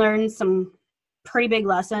humanity learns some pretty big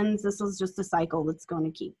lessons, this is just a cycle that's going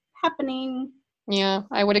to keep happening. Yeah,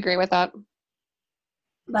 I would agree with that.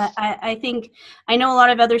 But I think, I know a lot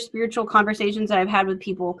of other spiritual conversations that I've had with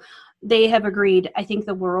people, they have agreed. I think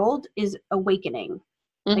the world is awakening.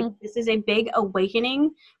 Like, this is a big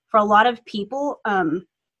awakening for a lot of people. And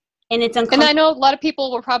it's uncomfortable. And I know a lot of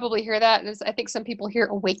people will probably hear that. And I think some people hear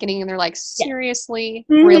awakening and they're like, seriously?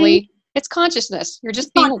 Really? It's consciousness. You're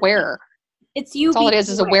just being aware. It's you. That's all it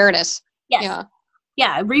is awareness. Yes.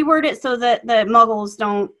 Yeah. Reword it so that the muggles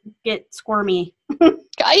don't get squirmy.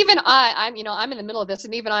 Even I'm in the middle of this,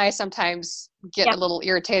 and even I sometimes get a little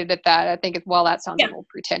irritated at that. I think, that sounds a little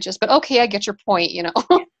pretentious, but okay, I get your point,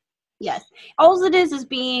 Yes. All it is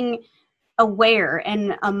being aware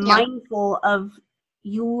and mindful of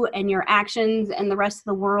you and your actions and the rest of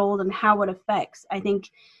the world and how it affects. I think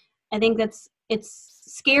it's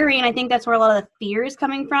scary, and I think that's where a lot of the fear is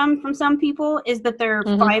coming from some people, is that they're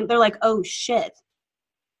like, oh shit.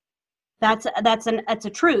 That's a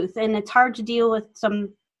truth, and it's hard to deal with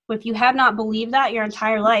if you have not believed that your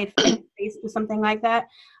entire life and faced with something like that.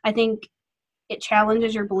 I think it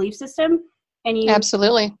challenges your belief system, and you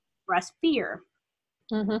absolutely express fear.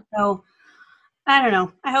 So I don't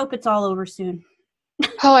know. I hope it's all over soon.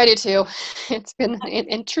 Oh, I do too. It's been an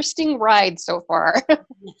interesting ride so far.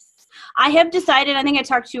 Yes. I have decided, I think I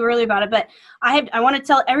talked to you earlier about it, but I want to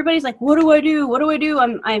tell everybody's like, what do I do? What do I do?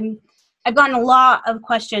 I've gotten a lot of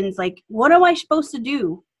questions like, what am I supposed to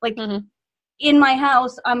do? Like, in my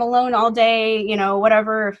house, I'm alone all day,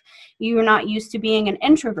 whatever. If you're not used to being an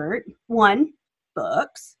introvert, one,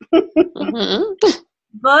 books. Mm-hmm.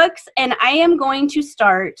 Books, and I am going to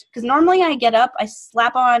start, because normally I get up, I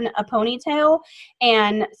slap on a ponytail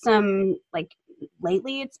and some, like,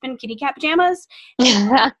 lately it's been kitty cat pajamas.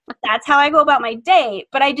 That's how I go about my day.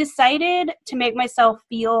 But I decided to make myself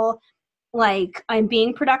feel like I'm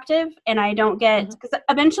being productive and I don't get, because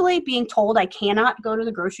eventually being told I cannot go to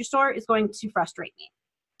the grocery store is going to frustrate me.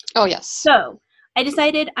 Oh, yes. So I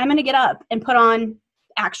decided I'm going to get up and put on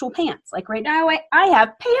actual pants. Like right now, I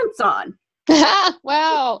have pants on.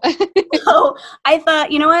 Wow. So I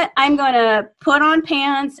thought, you know what? I'm going to put on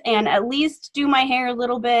pants and at least do my hair a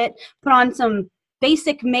little bit, put on some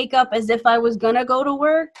basic makeup as if I was going to go to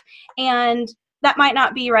work. And that might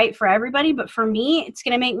not be right for everybody, but for me, it's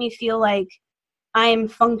going to make me feel like I'm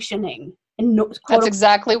functioning. And That's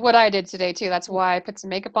exactly what I did today, too. That's why I put some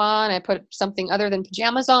makeup on. I put something other than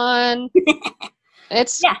pajamas on.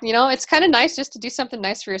 It's, you know, it's kind of nice just to do something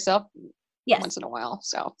nice for yourself once in a while.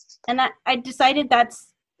 So, and that I decided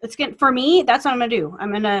it's good for me. That's what I'm gonna do.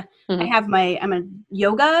 I'm gonna I'm a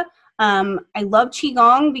yoga. I love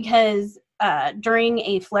qigong because during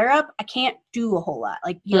a flare up, I can't do a whole lot.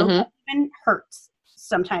 Like yoga even hurts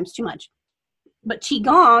sometimes too much, but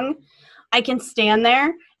qigong, I can stand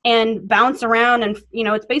there and bounce around, and you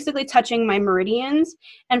know, it's basically touching my meridians.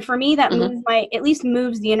 And for me, that at least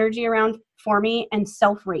moves the energy around for me, and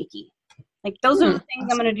self Reiki. Like those are the things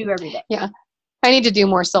I'm going to do every day. Yeah. I need to do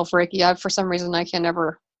more self Reiki. For some reason, I can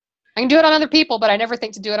do it on other people, but I never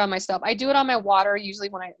think to do it on myself. I do it on my water usually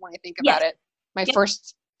when I think about it. My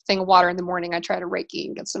first thing of water in the morning, I try to Reiki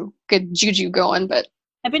and get some good juju going. But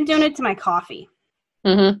I've been doing it to my coffee.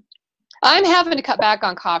 I'm having to cut back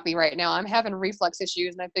on coffee right now. I'm having reflux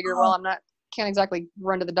issues, and I figure, can't exactly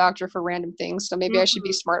run to the doctor for random things, so maybe I should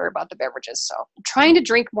be smarter about the beverages. So I'm trying to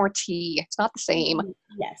drink more tea. It's not the same.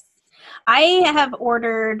 Yes. I have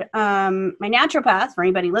ordered my naturopath, for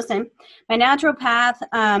anybody listening, my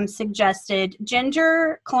naturopath suggested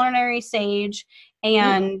ginger, culinary sage,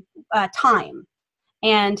 and thyme,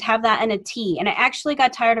 and have that in a tea. And I actually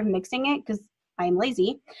got tired of mixing it because I'm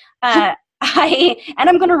lazy. And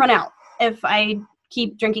I'm going to run out if I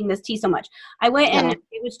keep drinking this tea so much. I went and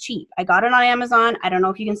it was cheap. I got it on Amazon. I don't know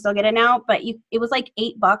if you can still get it now, but it was like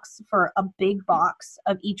 $8 for a big box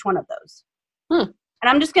of each one of those. And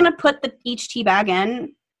I'm just going to put each tea bag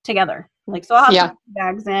in together. Like, so I'll have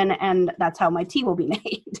bags in, and that's how my tea will be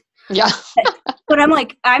made. Yeah. But I'm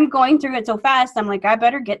like, I'm going through it so fast. I'm like, I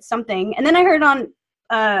better get something. And then I heard on,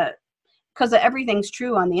 because everything's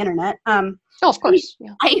true on the internet. Of course.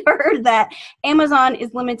 Yeah. I heard that Amazon is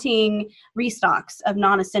limiting restocks of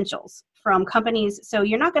non-essentials from companies. So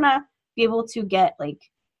you're not going to be able to get like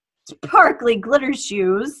sparkly glitter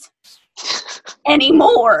shoes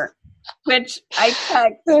anymore. Which I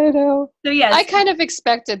checked. I know. So yes, I kind of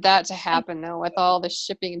expected that to happen though, with all the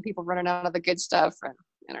shipping and people running out of the good stuff. And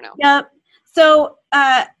I don't know. Yep. So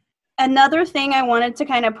another thing I wanted to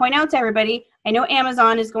kind of point out to everybody, I know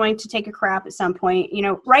Amazon is going to take a crap at some point. You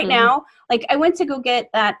know, right now, like I went to go get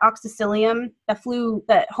that oxycillium,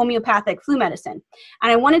 that homeopathic flu medicine,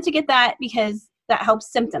 and I wanted to get that because that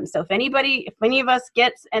helps symptoms. So if any of us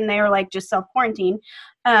gets and they're like just self-quarantine,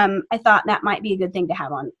 I thought that might be a good thing to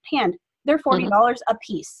have on hand. They're $40 a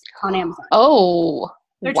piece on Amazon. Oh,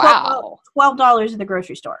 they're wow. $12 at the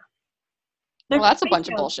grocery store. Well, that's a bunch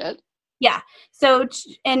of bullshit. Yeah. So,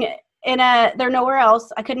 and they're nowhere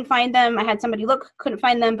else. I couldn't find them. I had somebody look, couldn't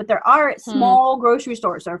find them, but there are small grocery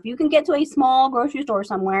stores. So if you can get to a small grocery store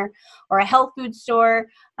somewhere or a health food store,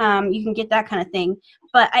 you can get that kind of thing.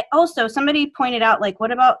 But somebody pointed out, like,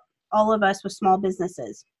 what about all of us with small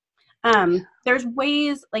businesses? There's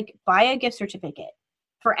ways, like, buy a gift certificate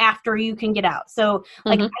for after you can get out. So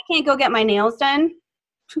like, I can't go get my nails done.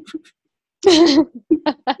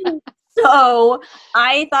 So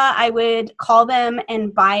I thought I would call them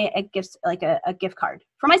and buy a gift, like a gift card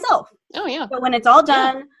for myself. Oh yeah. So when it's all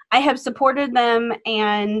done, I have supported them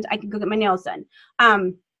and I can go get my nails done.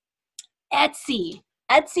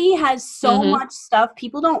 Etsy has so much stuff.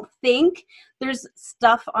 People don't think there's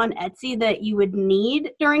stuff on Etsy that you would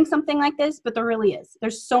need during something like this, but there really is.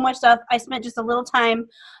 There's so much stuff. I spent just a little time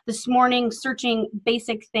this morning searching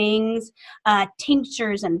basic things,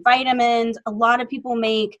 tinctures and vitamins. A lot of people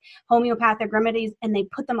make homeopathic remedies and they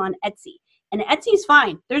put them on Etsy. And Etsy's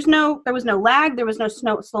fine. There was no lag. There was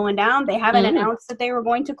no slowing down. They haven't announced that they were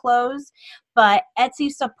going to close, but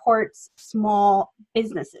Etsy supports small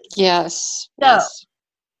businesses. Yes. So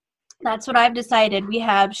that's what I've decided. We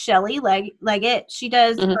have Shelly Leggett. She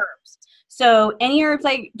does herbs. So any herbs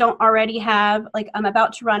I don't already have, like I'm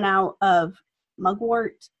about to run out of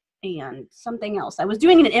mugwort and something else. I was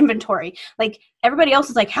doing an inventory. Like everybody else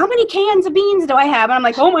is like, how many cans of beans do I have? And I'm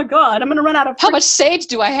like, oh my God, I'm going to run out of. How much sage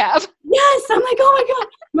do I have? Yes. I'm like, oh my God,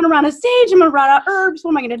 I'm going to run out of sage. I'm going to run out of herbs.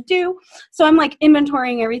 What am I going to do? So I'm like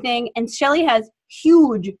inventorying everything. And Shelly has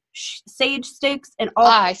huge sage sticks and all.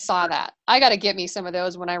 I saw that. I got to get me some of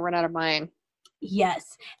those when I run out of mine.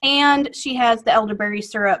 Yes. And she has the elderberry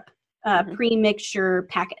syrup pre-mixture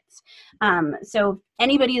packets. So if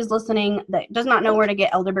anybody is listening that does not know where to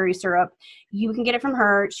get elderberry syrup, you can get it from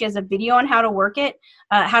her. She has a video on how to work it,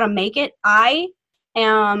 how to make it. I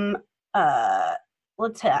am, how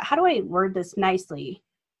do I word this nicely?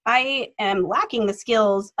 I am lacking the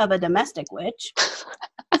skills of a domestic witch. So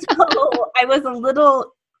I was a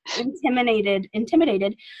little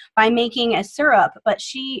intimidated by making a syrup, but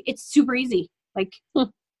it's super easy. Like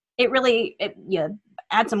you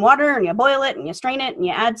add some water and you boil it and you strain it and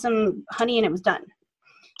you add some honey and it was done.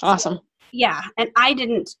 Awesome. So, yeah. And I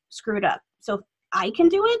didn't screw it up. So if I can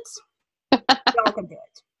do it, y'all can do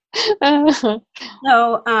it.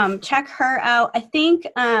 So check her out. I think,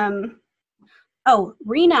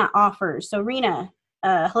 Rena offers. So Rena,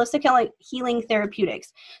 Holistic Healing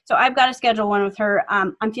Therapeutics. So I've got to schedule one with her.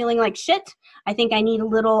 I'm feeling like shit. I think I need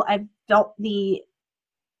I've felt the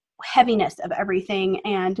heaviness of everything.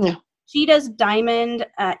 And she does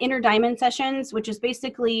inner diamond sessions, which is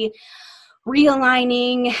basically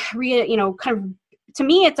realigning, kind of, to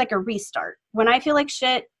me, it's like a restart. When I feel like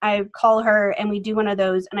shit, I call her and we do one of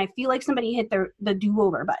those and I feel like somebody hit the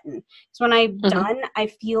do-over button. So when I'm done, I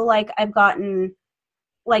feel like I've gotten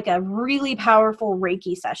like a really powerful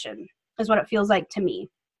Reiki session is what it feels like to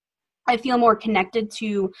me. I feel more connected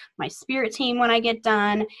to my spirit team when I get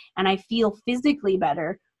done, and I feel physically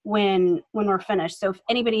better when we're finished. So if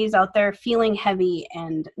anybody is out there feeling heavy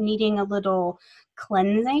and needing a little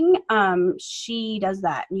cleansing, she does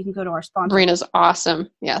that. You can go to our sponsor. Rena's awesome.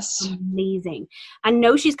 Yes. Amazing. I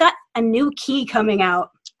know she's got a new key coming out.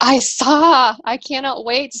 I saw. I cannot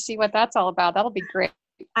wait to see what that's all about. That'll be great.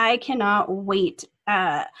 I cannot wait.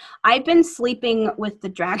 I've been sleeping with the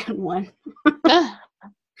dragon one.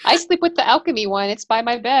 I sleep with the alchemy one. It's by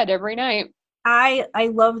my bed every night. I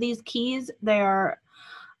love these keys.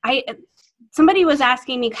 Somebody was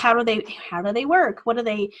asking me, how do they work? What do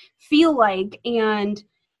they feel like? And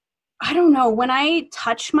I don't know, when I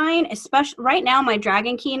touch mine, especially right now, my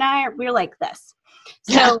dragon key and we're like this.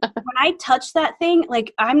 So when I touch that thing,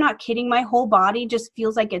 like, I'm not kidding, my whole body just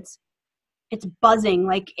feels like it's buzzing,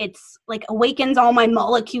 like it's like awakens all my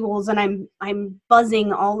molecules and I'm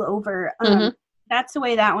buzzing all over. That's the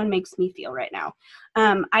way that one makes me feel right now.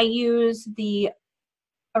 I use the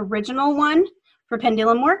original one for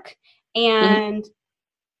pendulum work and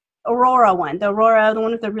Aurora one, the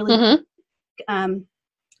one with the really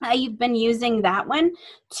I've been using that one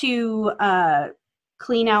to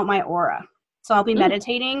clean out my aura. So I'll be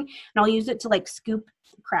meditating and I'll use it to like scoop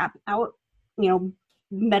crap out,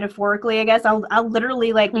 metaphorically, I guess. I'll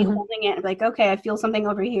literally like be holding it and be like, okay, I feel something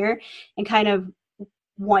over here, and kind of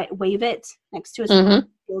wave it next to it.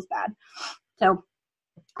 Feels bad. So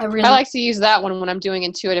I like to use that one when I'm doing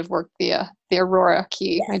intuitive work, the Aurora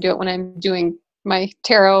key. Yes. I do it when I'm doing my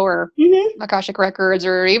tarot or Akashic Records,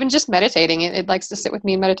 or even just meditating. It likes to sit with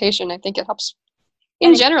me in meditation. I think it helps.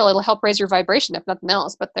 In general, it'll help raise your vibration, if nothing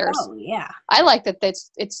else. But I like that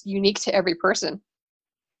it's unique to every person.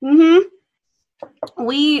 I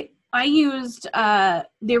used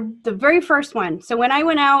the very first one. So when I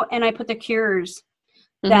went out and I put the cures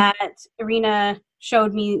that Irina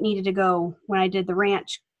showed me needed to go when I did the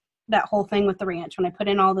ranch, that whole thing with the ranch, when I put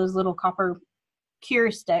in all those little copper cure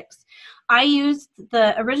sticks, I used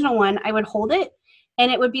the original one. I would hold it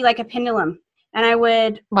and it would be like a pendulum, and I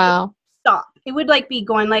would stop. It would like be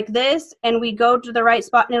going like this, and we go to the right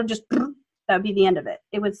spot and it'll just, that would be the end of it.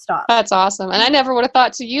 It would stop. That's awesome. And I never would have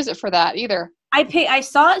thought to use it for that either. I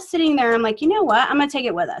saw it sitting there. I'm like, you know what? I'm going to take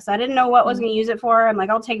it with us. I didn't know what I was going to use it for. I'm like,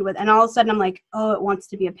 I'll take it with. And all of a sudden I'm like, oh, it wants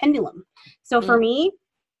to be a pendulum. So for me,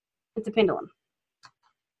 it's a pendulum.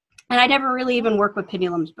 And I never really even worked with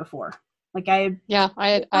pendulums before. Like I've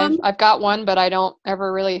got one, but I don't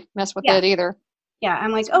ever really mess with it either. Yeah.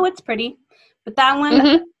 I'm like, oh, it's pretty. But that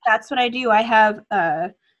one, that's what I do. I have,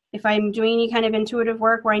 if I'm doing any kind of intuitive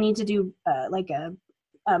work where I need to do like a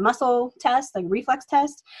muscle test, like reflex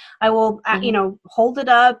test, I will, hold it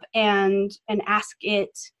up and ask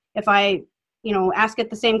it, if I, ask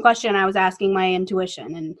it the same question I was asking my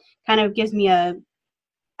intuition, and kind of gives me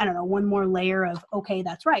one more layer of, okay,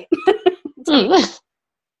 that's right.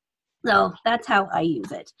 So that's how I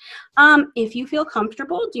use it. If you feel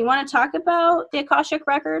comfortable, do you want to talk about the Akashic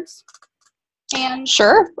Records? And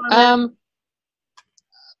sure.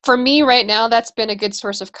 for me right now, that's been a good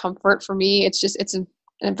source of comfort for me. It's a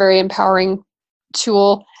very empowering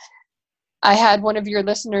tool. I had one of your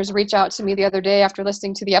listeners reach out to me the other day after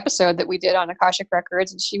listening to the episode that we did on Akashic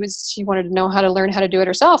Records, and she wanted to know how to learn how to do it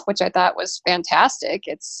herself, which I thought was fantastic.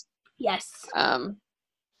 It's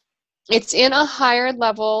in a higher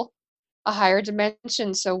level, a higher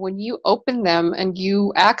dimension. So when you open them and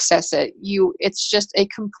you access it, it's just a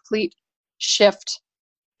complete shift.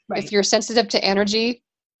 Right. If you're sensitive to energy,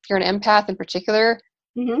 if you're an empath in particular,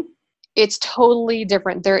 it's totally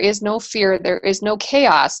different. There is no fear. There is no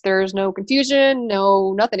chaos. There's no confusion,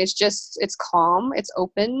 no nothing. It's calm. It's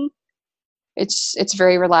open. It's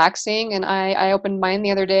very relaxing. And I opened mine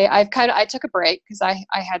the other day. I took a break because I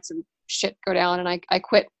had some shit go down, and I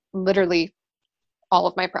quit literally all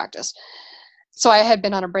of my practice. So I had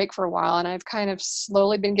been on a break for a while, and I've kind of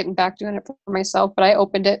slowly been getting back doing it for myself. But I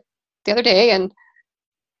opened it the other day, and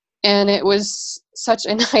it was such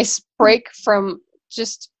a nice break from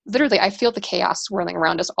just literally, I feel the chaos swirling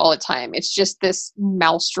around us all the time. It's just this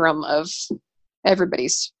maelstrom of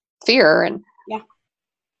everybody's fear. And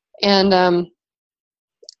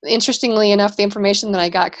interestingly enough, the information that I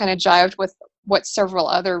got kind of jived with what several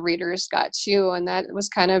other readers got too. And that was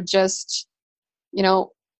kind of just,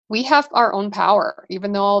 we have our own power.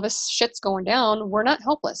 Even though all this shit's going down, we're not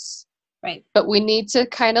helpless. Right. But we need to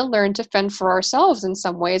kind of learn to fend for ourselves in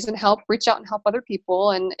some ways and reach out and help other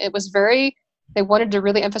people. And it was they wanted to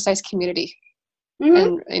really emphasize community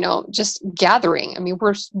and, just gathering. I mean,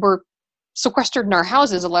 we're sequestered in our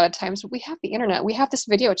houses a lot of times, but we have the internet. We have this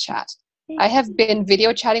video chat. I have been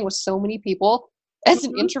video chatting with so many people. As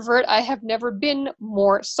an introvert, I have never been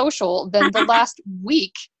more social than the last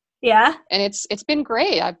week. Yeah. And it's been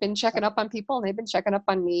great. I've been checking up on people, and they've been checking up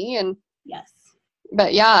on me. And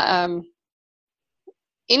but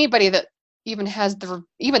anybody that even has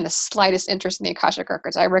even the slightest interest in the Akashic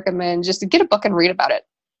Records, I recommend just to get a book and read about it.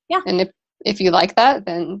 Yeah. And if you like that,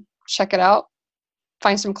 then check it out.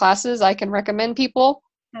 Find some classes I can recommend people.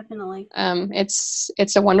 Definitely.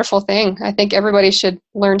 It's a wonderful thing. I think everybody should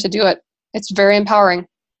learn to do it. It's very empowering.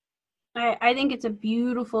 I think it's a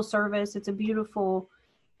beautiful service. It's a beautiful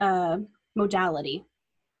modality.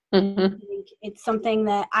 Mm-hmm. I think it's something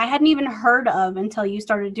that I hadn't even heard of until you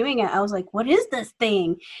started doing it. I was like, what is this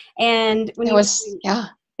thing? And when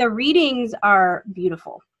the readings are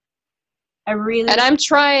beautiful. I'm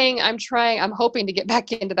hoping to get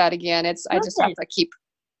back into that again. I just have to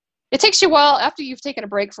it takes you a while after you've taken a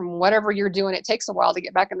break from whatever you're doing. It takes a while to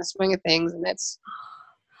get back in the swing of things. And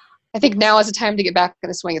I think now is the time to get back in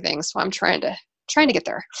the swing of things. So I'm trying to get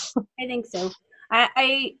there. I think so.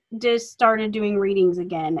 I just started doing readings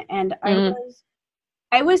again, and I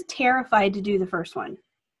was terrified to do the first one.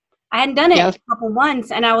 I hadn't done it a couple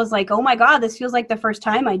months, and I was like, oh my God, this feels like the first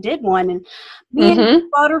time I did one. And me and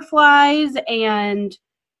butterflies, and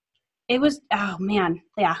it was, oh man,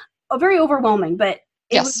 very overwhelming, but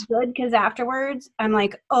it was good because afterwards I'm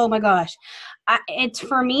like, oh my gosh. It's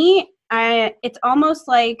for me, it's almost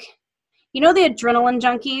like, the adrenaline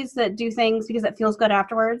junkies that do things because it feels good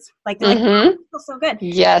afterwards? Like, they're like, oh, it feels so good.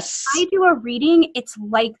 Yes. I do a reading, it's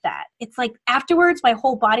like that. It's like afterwards, my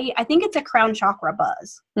whole body, I think it's a crown chakra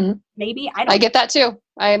buzz. Mm-hmm. Maybe. I get that too.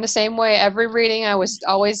 I am the same way. Every reading, I was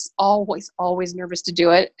always nervous to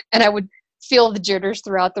do it. And I would feel the jitters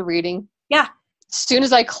throughout the reading. Yeah. As soon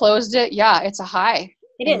as I closed it, it's a high.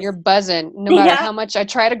 It is. You're buzzing. No matter how much I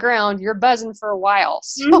try to ground, you're buzzing for a while.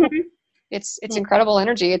 So it's incredible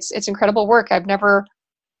energy. It's incredible work. I've never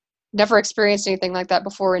experienced anything like that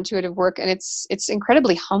before, intuitive work. And it's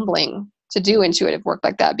incredibly humbling to do intuitive work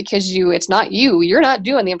like that because it's not you. You're not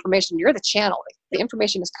doing the information. You're the channel. The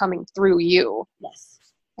information is coming through you. Yes.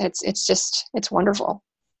 And it's wonderful.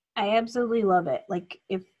 I absolutely love it. Like,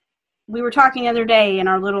 if we were talking the other day in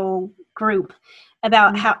our little group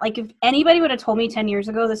about how, like, if anybody would have told me 10 years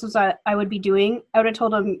ago this was what I would be doing, I would have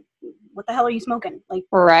told them, what the hell are you smoking? Like,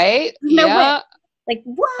 right? No way. Like,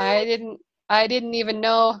 what? I didn't even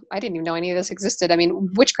know any of this existed. I mean,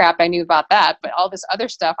 witchcraft, I knew about that, but all this other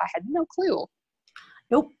stuff, I had no clue.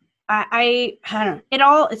 Nope. I don't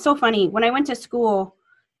know. It's so funny. When I went to school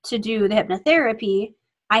to do the hypnotherapy,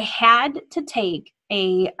 I had to take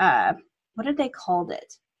a, what did they call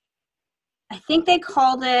it? I think they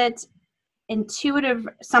called it intuitive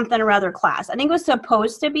something or other class. I think it was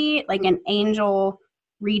supposed to be like an angel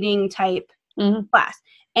reading type class.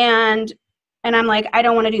 And I'm like, I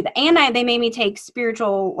don't want to do that. And they made me take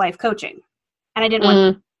spiritual life coaching. And I didn't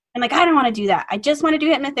want to. I'm like, I don't want to do that. I just want to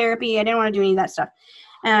do hypnotherapy. I didn't want to do any of that stuff.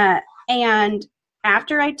 And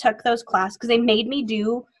after I took those classes, because they made me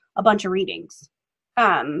do a bunch of readings.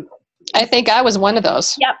 I think I was one of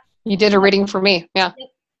those. Yep. You did a reading for me. Yeah.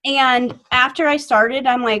 And after I started,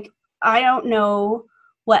 I'm like, I don't know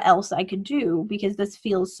what else I could do because this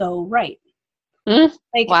feels so right.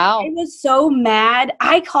 Like, Wow. I was so mad.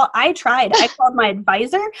 I tried. I called my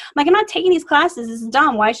advisor. I'm like, I'm not taking these classes. This is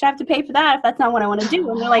dumb. Why should I have to pay for that if that's not what I want to do?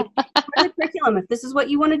 And they're like, part of the curriculum. If this is what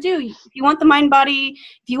you want to do, if you want the mind body,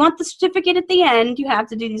 if you want the certificate at the end, you have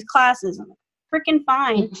to do these classes. I'm like, freaking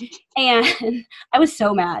fine. And I was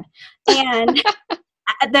so mad. And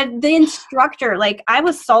the instructor, like, I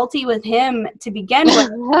was salty with him to begin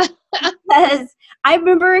with because I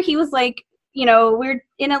remember he was like, you know, we're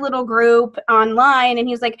in a little group online, and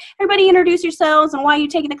he was like, everybody introduce yourselves and why are you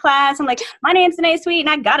taking the class? I'm like, my name's DaNae Sweet, and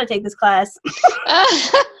I gotta take this class. Like,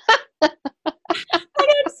 I'm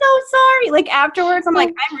so sorry. Like, afterwards, I'm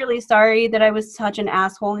like, I'm really sorry that I was such an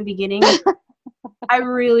asshole in the beginning. I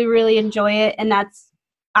really, really enjoy it, and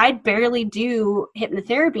I barely do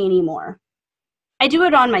hypnotherapy anymore. I do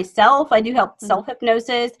it on myself. I do help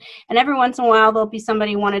self-hypnosis, and every once in a while there'll be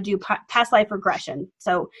somebody want to do past life regression.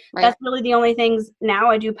 So that's really the only things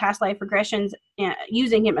now. I do past life regressions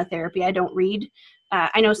using hypnotherapy. I don't read.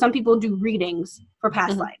 I know some people do readings for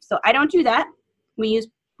past life, so I don't do that. We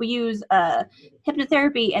use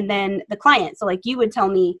hypnotherapy and then the client. So like you would tell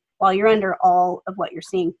me while you're under all of what you're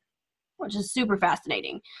seeing, which is super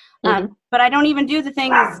fascinating. But I don't even do the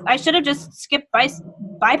things. I should have just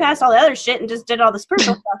bypassed all the other shit and just did all the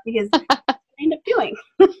spiritual stuff because I end up doing.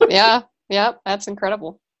 Yeah, that's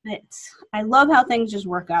incredible. I love how things just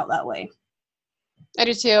work out that way. I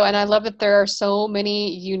do too, and I love that there are so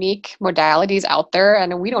many unique modalities out there,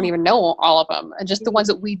 and we don't even know all of them. And just the ones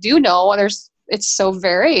that we do know, it's so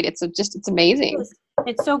varied. It's amazing.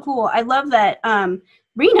 It's so cool. I love that.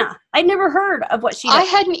 Rena, I'd never heard of what she does. I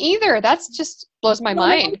hadn't either. That's just blows my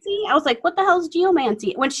mind. I was like, what the hell is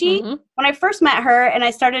geomancy? When I first met her and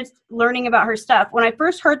I started learning about her stuff, when I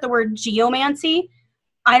first heard the word geomancy,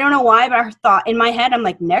 I don't know why, but I thought in my head, I'm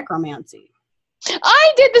like, necromancy.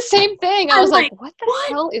 I did the same thing. I was like, what the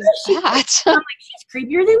hell is that? I'm like, she's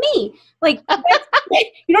creepier than me. Like,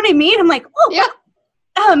 you know what I mean? I'm like, oh, yeah.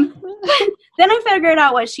 Then I figured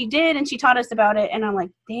out what she did, and she taught us about it, and I'm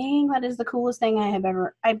like, dang, that is the coolest thing I have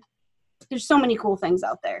ever. There's so many cool things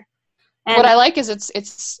out there. And what I like is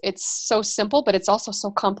it's so simple, but it's also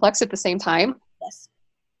so complex at the same time. Yes,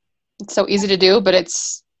 it's so easy to do, but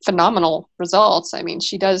it's phenomenal results. I mean,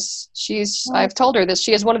 I've told her that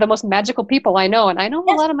she is one of the most magical people I know, and I know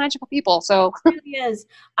a lot of magical people. So it really is.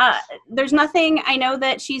 There's nothing. I know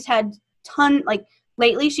that she's had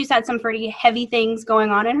lately she's had some pretty heavy things going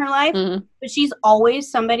on in her life, but she's always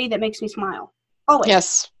somebody that makes me smile. Always.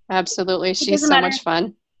 Yes, absolutely. She's so much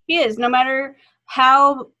fun. She is. No matter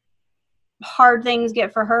how hard things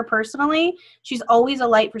get for her personally, she's always a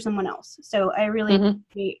light for someone else. So I really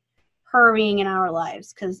appreciate her being in our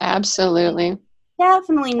lives because absolutely.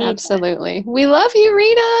 Definitely need absolutely. We love you,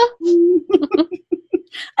 Rena.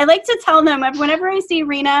 I like to tell them whenever I see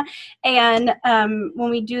Rena and when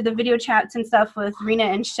we do the video chats and stuff with Rena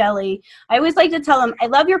and Shelly, I always like to tell them, I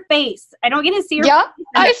love your face. I don't get to see your face.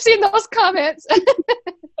 I've seen those comments.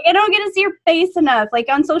 I don't get to see your face enough. Like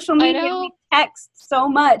on social media, we text so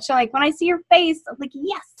much. Like when I see your face, I'm like,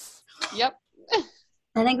 yes. Yep.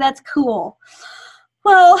 I think that's cool.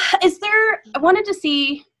 Well, I wanted to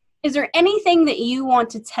see, is there anything that you want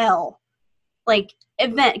to tell? Like,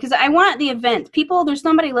 event, because I want the event people, there's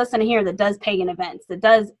somebody listening here that does pagan events, that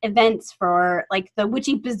does events for like the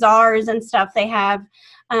witchy bazaars and stuff they have.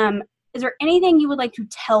 Is there anything you would like to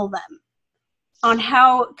tell them on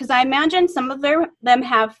how, because I imagine some of them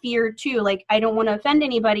have fear too, like I don't want to offend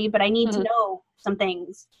anybody, but I need to know some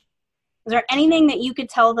things. Is there anything that you could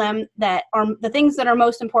tell them that are the things that are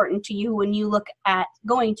most important to you when you look at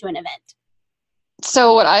going to an event?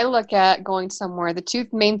 So what I look at going somewhere, the two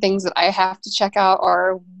main things that I have to check out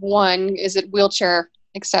are, one, is it wheelchair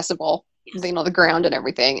accessible, the ground and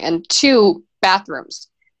everything, and two, bathrooms.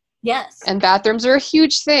 Yes. And bathrooms are a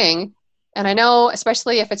huge thing. And I know,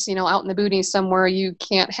 especially if it's, out in the boonies somewhere, you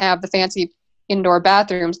can't have the fancy indoor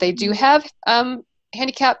bathrooms. They do have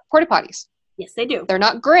handicapped porta potties. Yes, they do. They're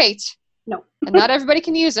not great. No. And not everybody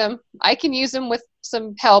can use them. I can use them with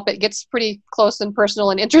some help. It gets pretty close and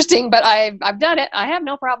personal and interesting, but I've done it. I have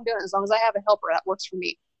no problem doing it as long as I have a helper. That works for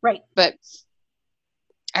me. Right. But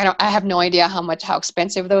I have no idea how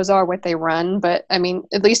expensive those are, what they run, but I mean,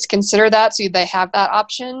 at least consider that so they have that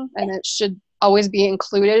option, and it should always be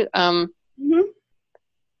included.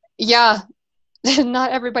 Yeah,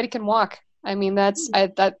 not everybody can walk. I mean,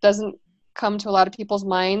 that doesn't come to a lot of people's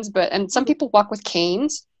minds, and some people walk with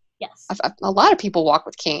canes. Yes. A lot of people walk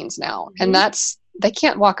with canes now, and they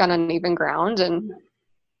can't walk on uneven ground.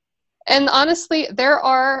 And honestly, there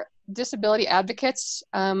are disability advocates.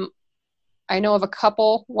 I know of a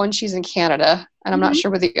couple. One, she's in Canada, and I'm not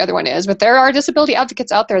sure where the other one is, but there are disability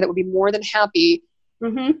advocates out there that would be more than happy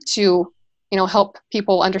to, help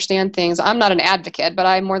people understand things. I'm not an advocate, but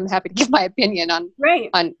I'm more than happy to give my opinion on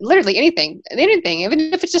literally anything, even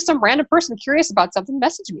if it's just some random person curious about something.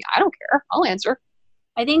 Message me. I don't care. I'll answer.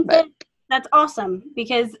 I think that's awesome,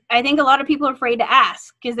 because I think a lot of people are afraid to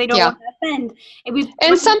ask because they don't want to offend.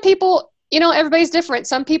 And some people, everybody's different.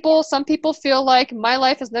 Some people feel like my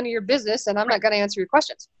life is none of your business and I'm not going to answer your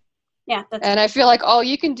questions. Yeah. And I feel like all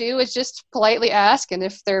you can do is just politely ask. And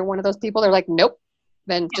if they're one of those people, they're like, nope,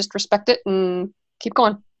 then just respect it and keep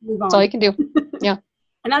going. That's all you can do. Yeah.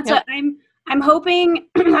 And that's what I'm hoping.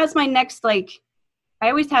 That's my next, I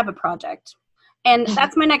always have a project, and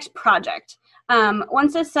that's my next project.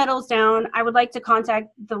 Once this settles down, I would like to contact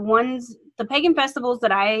the pagan festivals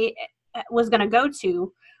that I was going to go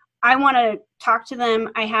to. I want to talk to them.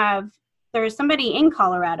 There's somebody in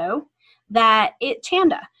Colorado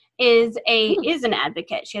Chanda is an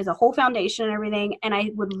advocate. She has a whole foundation and everything, and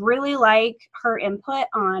I would really like her input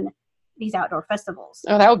on these outdoor festivals.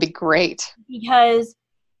 Oh, that would be great. Because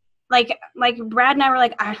like Brad and I were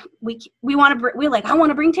like, I want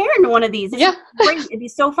to bring Taryn to one of these. It's great. It'd be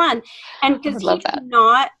so fun. And because he's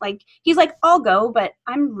not he's like, I'll go, but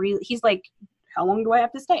he's like, how long do I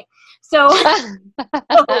have to stay? So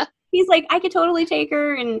he's like, I could totally take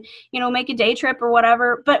her and, make a day trip or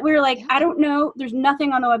whatever. But we were like, I don't know. There's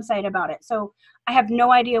nothing on the website about it. So I have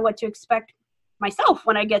no idea what to expect myself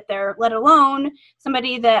when I get there, let alone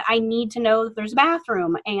somebody that I need to know that there's a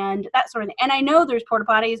bathroom and that sort of thing. And I know there's porta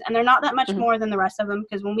potties, and they're not that much more than the rest of them,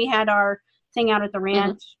 because when we had our thing out at the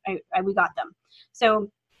ranch, we got them. So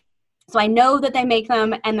I know that they make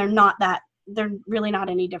them, and they're really not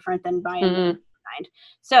any different than buying them kind.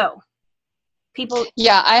 So people.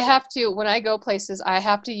 Yeah, I have to, when I go places,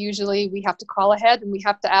 we have to call ahead, and we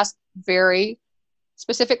have to ask very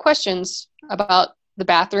specific questions about the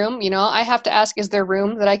bathroom. I have to ask, is there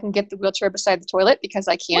room that I can get the wheelchair beside the toilet, because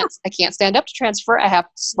I can't stand up to transfer. I have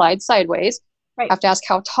to slide sideways. Right. I have to ask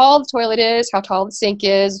how tall the toilet is, how tall the sink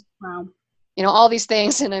is. Wow. All these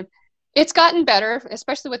things. And it's gotten better,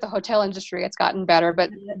 especially with the hotel industry. It's gotten better. But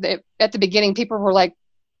at the beginning, people were like,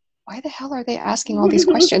 why the hell are they asking all these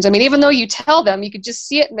questions? I mean, even though you tell them, you could just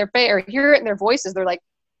see it in their face or hear it in their voices. They're like,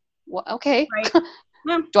 well, okay. Right.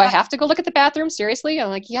 Do I have to go look at the bathroom? Seriously? I'm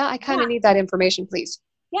like, yeah, I kind of need that information, please.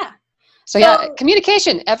 Yeah. So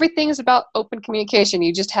communication. Everything is about open communication.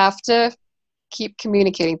 You just have to keep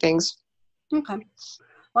communicating things. Okay.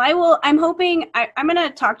 Well, I'm hoping, I'm going to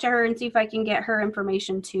talk to her and see if I can get her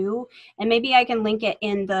information too. And maybe I can link it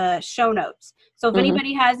in the show notes. So if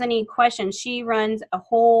anybody has any questions, she runs a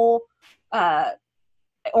whole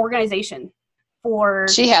organization.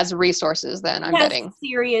 She has resources then, I'm betting.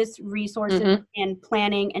 Serious resources and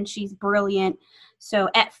planning, and she's brilliant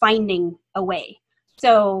at finding a way.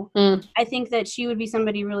 So I think that she would be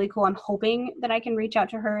somebody really cool. I'm hoping that I can reach out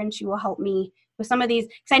to her and she will help me with some of these,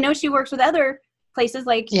 because I know she works with other places.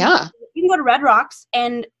 You can go to Red Rocks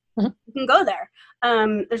and you can go there.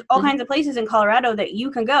 There's all kinds of places in Colorado that you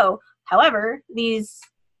can go. However, these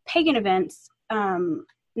pagan events,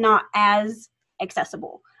 not as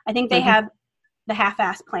accessible. I think they have the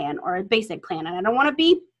half-ass plan or a basic plan, and I don't want to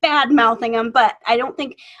be bad-mouthing them, but I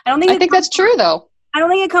think that's true, though. I don't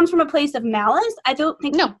think it comes from a place of malice. I don't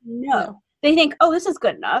think no. They think, oh, this is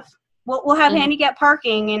good enough. We'll have handicap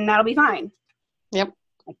parking and that'll be fine. Yep.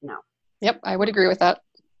 No. Yep, I would agree with that.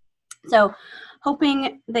 So,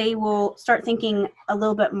 hoping they will start thinking a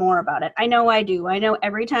little bit more about it. I know I do. I know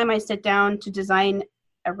every time I sit down to design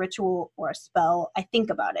a ritual or a spell, I think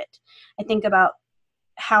about it. I think about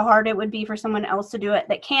how hard it would be for someone else to do it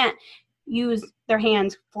that can't use their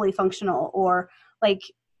hands fully functional, or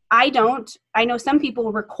I know some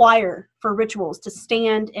people require for rituals to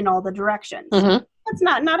stand in all the directions. That's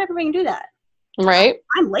not everybody can do that. Right.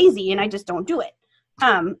 I'm lazy and I just don't do it.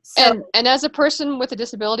 And as a person with a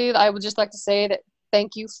disability, I would just like to say that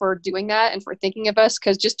thank you for doing that and for thinking of us,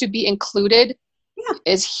 because just to be included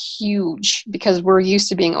is huge, because we're used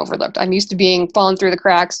to being overlooked. I'm used to being falling through the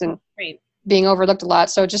cracks and being overlooked a lot.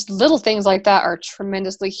 So just little things like that are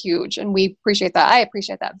tremendously huge, and we appreciate that. I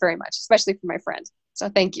appreciate that very much, especially for my friends. So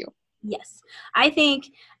thank you. Yes. I think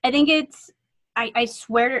it's, I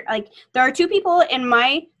swear, there are two people in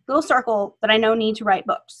my little circle that I know need to write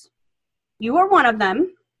books. You are one of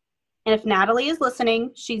them. And if Natalie is listening,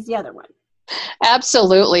 she's the other one.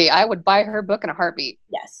 Absolutely. I would buy her book in a heartbeat.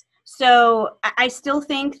 Yes. So I still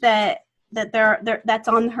think that that's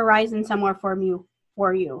on the horizon somewhere for you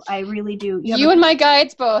for you. I really do. You and my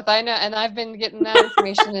guides both. I know, and I've been getting that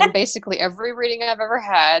information in basically every reading I've ever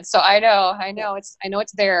had. So I know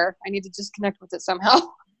it's there. I need to just connect with it somehow.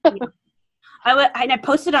 Yeah. I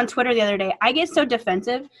posted on Twitter the other day. I get so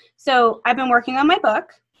defensive. So I've been working on my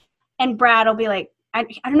book, and Brad will be like, I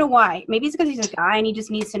don't know why. Maybe it's because he's a guy and he just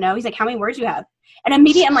needs to know. He's like, how many words you have? And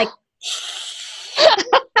immediately I'm like,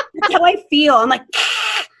 that's how I feel. I'm like,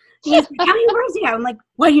 he's like, how many words do you have? I'm like,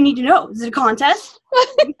 what do you need to know? Is it a contest?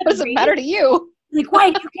 Does it matter to you? Like,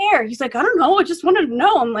 why do you care? He's like, I don't know. I just wanted to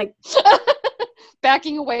know. I'm like,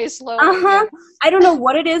 backing away slowly. Yeah. I don't know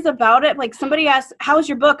what it is about it. Like somebody asks, how's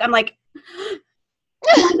your book? I'm like, am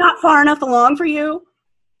I not far enough along for you?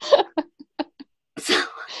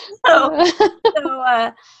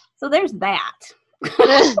 So there's that.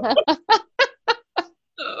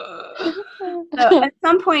 So at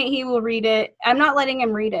some point he will read it. I'm not letting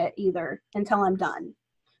him read it either until I'm done.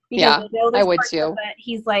 Because I would too. That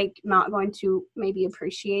he's like not going to maybe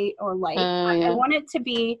appreciate or like. I want it to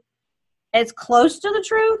be as close to the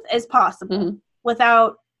truth as possible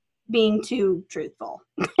without being too truthful.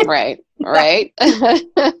 Right.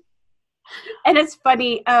 And it's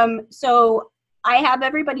funny. So I have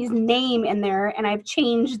everybody's name in there, and I've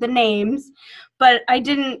changed the names, but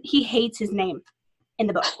he hates his name in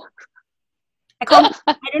the book. I call him,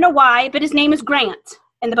 I don't know why, but his name is Grant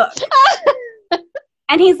in the book.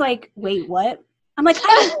 And he's like, wait, what? I'm like, I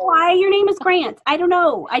don't know why your name is Grant. I don't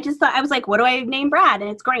know. I just thought, I was like, what do I name Brad? And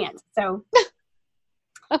it's Grant. So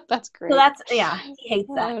that's great. So that's, he hates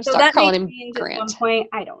that. So that calling him Grant. At one point,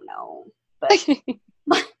 I don't know.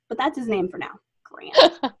 But that's his name for now, Grant.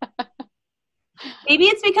 Maybe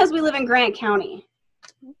it's because we live in Grant County.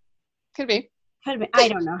 Could be. I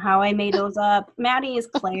don't know how I made those up. Maddie is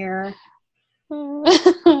Claire.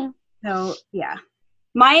 So, yeah.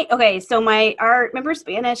 Remember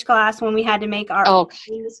Spanish class when we had to make our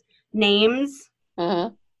names? Uh-huh.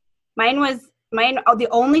 The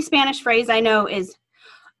only Spanish phrase I know is,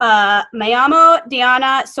 me llamo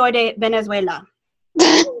Diana, soy de Venezuela.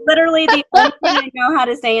 Literally the only thing I know how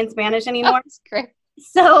to say in Spanish anymore. That's great.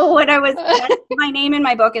 So my name in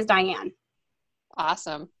my book is Diane.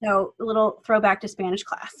 Awesome. So a little throwback to Spanish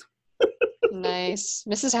class. Nice.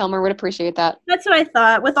 Mrs. Helmer would appreciate that. That's what I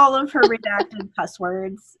thought, with all of her redacted cuss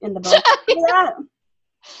words in the book. Yeah.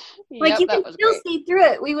 Like, you could still see through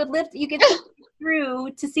it. You could see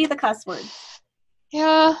through to see the cuss words.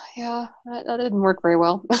 Yeah. That didn't work very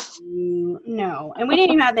well. No. And we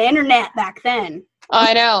didn't even have the internet back then.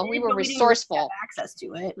 I know. We were resourceful. We didn't have access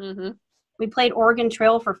to it. Mm-hmm. We played Oregon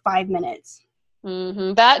Trail for 5 minutes.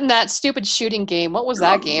 Mm-hmm. That and that stupid shooting game. What was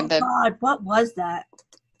that game? God, what was that?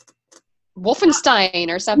 Wolfenstein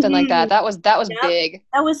or something like that. That was big.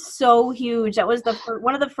 That was so huge. That was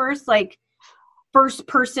one of the first first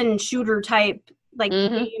person shooter type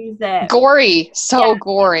games that gory.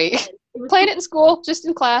 Gory. Played it in school, just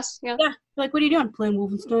in class. Yeah. Yeah. Like, what are you doing? Playing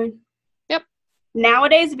Wolfenstein? Yep.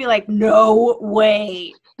 Nowadays it'd be like, no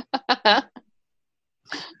way.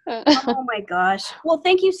 Oh my gosh. Well,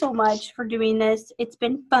 thank you so much for doing this. It's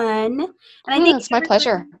been fun. And I think it's my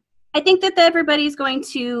pleasure. I think that everybody's going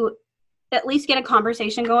to at least get a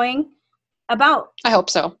conversation going about. I hope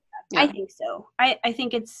so. Yeah. I think so. I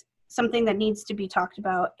think it's something that needs to be talked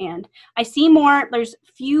about. And I see more, there's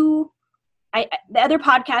few, the other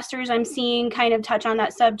podcasters I'm seeing kind of touch on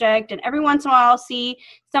that subject. And every once in a while I'll see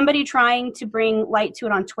somebody trying to bring light to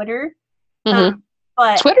it on Twitter. Mm-hmm.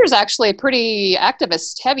 But Twitter's actually pretty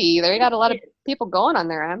activist heavy. They got a lot of people going on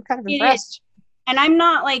there. I'm kind of impressed. And I'm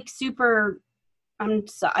not super,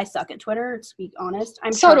 I suck at Twitter, to be honest.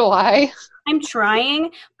 So do I. I'm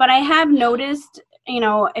trying, but I have noticed,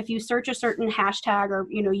 if you search a certain hashtag or,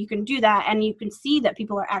 you can do that and you can see that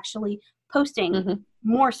people are actually posting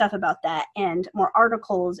more stuff about that and more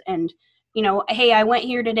articles and, hey, I went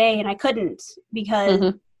here today and I couldn't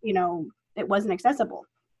because, it wasn't accessible.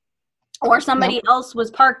 Or somebody else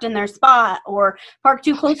was parked in their spot or parked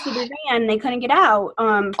too close to their van and they couldn't get out.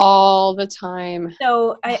 All the time.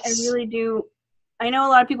 So I really do. I know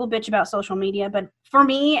a lot of people bitch about social media, but for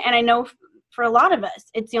me, and I know for a lot of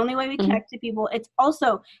us, it's the only way we connect to people. It's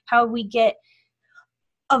also how we get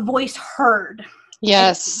a voice heard.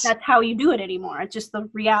 Yes. That's how you do it anymore. It's just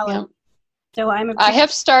the reality. Yeah. So I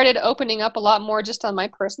have started opening up a lot more just on my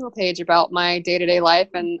personal page about my day-to-day life,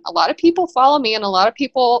 and a lot of people follow me, and a lot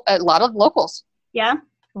of locals. Yeah.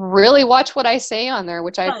 Really watch what I say on there,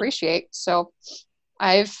 which I appreciate. So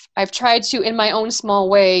I've tried to, in my own small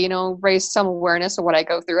way, raise some awareness of what I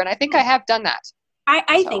go through, and I think I have done that.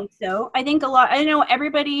 I think so. I think a lot. I know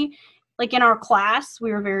everybody, in our class,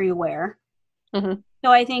 we were very aware. Mm-hmm.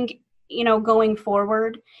 So I think, going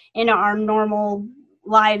forward in our normal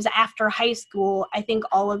lives after high school, I think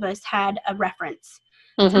all of us had a reference.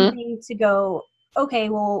 Mm-hmm. Something to go, okay,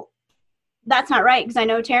 well, that's not right, because I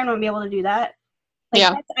know Taryn won't be able to do that. Like,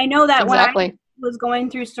 Yeah. I know that Exactly. when I was going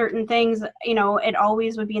through certain things, you know, it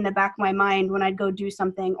always would be in the back of my mind when I'd go do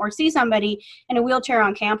something or see somebody in a wheelchair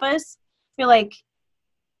on campus. I feel like,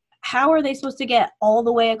 how are they supposed to get all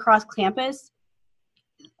the way across campus?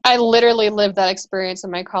 I literally lived that experience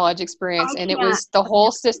in my college experience, and it was, the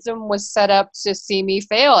whole system was set up to see me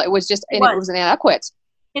fail. It was just, and it was inadequate.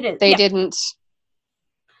 It is. They didn't,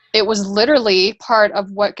 it was literally part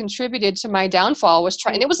of what contributed to my downfall was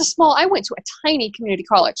trying, and it was a small, I went to a tiny community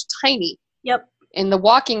college, tiny. Yep. In the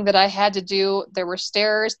walking that I had to do, there were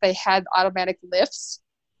stairs, they had automatic lifts.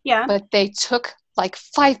 Yeah. But they took like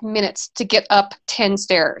 5 minutes to get up 10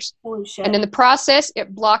 stairs. Holy shit. And in the process,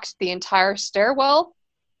 it blocked the entire stairwell.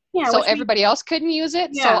 Yeah, so everybody else couldn't use it.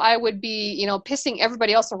 Yeah. So I would be, you know, pissing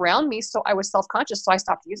everybody else around me. So I was self-conscious. So I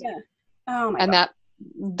stopped using it. Oh my and God.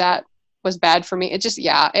 that was bad for me. It just,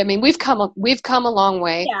 I mean, we've come a long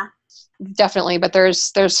way. Yeah. Definitely. But there's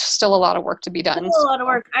still a lot of work to be done. Still a lot of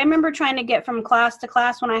work. I remember trying to get from class to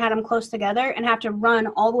class when I had them close together and have to run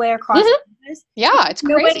all the way across. Campus. Yeah. It's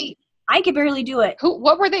crazy. I could barely do it.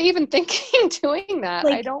 What were they even thinking doing that?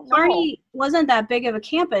 Like, I don't know. Arnie wasn't that big of a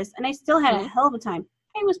campus, and I still had a hell of a time.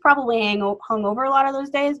 I was probably hung over a lot of those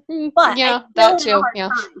days, but yeah, that too. Yeah.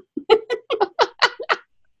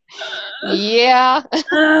 Yeah.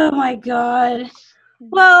 Oh my God.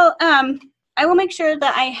 Well, I will make sure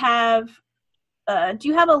that I have. Do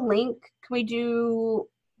you have a link? Can we do?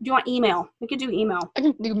 Do you want email? We could do email. I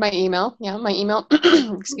can do my email. Yeah, my email.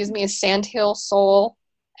 Excuse me, is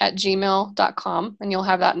sandhillsoul@gmail.com, and you'll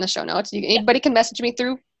have that in the show notes. Anybody can message me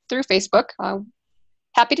through Facebook. I'm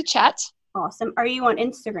happy to chat. Awesome. Are you on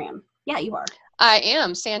Instagram? Yeah, you are. I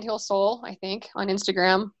am sandhillsoul, I think, on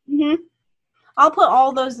Instagram. Mm-hmm. I'll put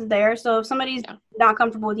all those there. So if somebody's not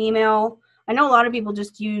comfortable with email, I know a lot of people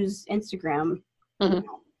just use Instagram. Mm-hmm.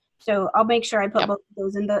 So I'll make sure I put both of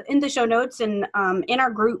those in the show notes and in our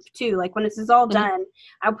group too. Like when this is all done,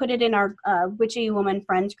 I'll put it in our Witchy Woman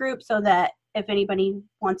Friends group so that if anybody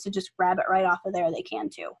wants to just grab it right off of there, they can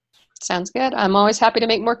too. Sounds good. I'm always happy to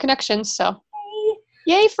make more connections. So,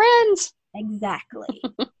 yay, friends! Exactly.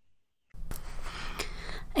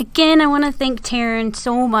 Again, I want to thank Taryn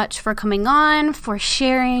so much for coming on, for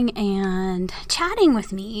sharing and chatting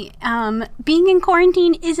with me. Being in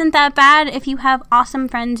quarantine isn't that bad if you have awesome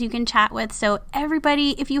friends you can chat with. So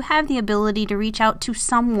everybody, if you have the ability to reach out to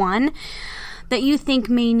someone that you think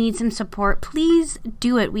may need some support, please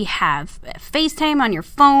do it. We have FaceTime on your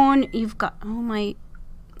phone. You've got,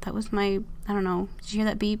 that was my, I don't know, did you hear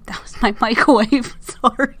that beep? That was my microwave,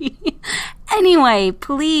 sorry. Anyway,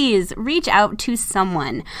 please reach out to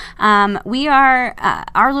someone. We are,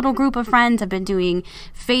 our little group of friends have been doing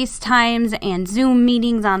FaceTimes and Zoom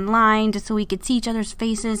meetings online just so we could see each other's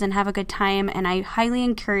faces and have a good time, and I highly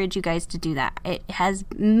encourage you guys to do that. It has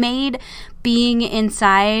made being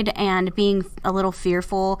inside and being a little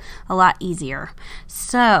fearful a lot easier.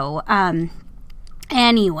 So,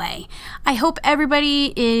 anyway, I hope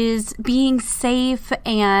everybody is being safe,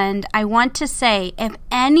 and I want to say, if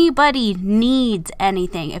anybody needs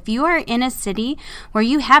anything, if you are in a city where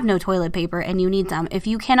you have no toilet paper and you need some, if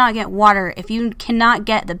you cannot get water, if you cannot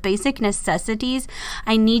get the basic necessities,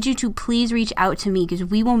 I need you to please reach out to me because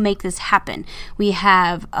we will make this happen. We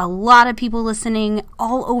have a lot of people listening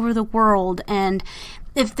all over the world, and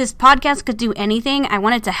if this podcast could do anything, I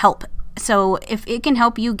want it to help. So if it can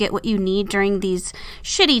help you get what you need during these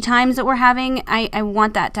shitty times that we're having, I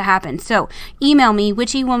want that to happen. So email me,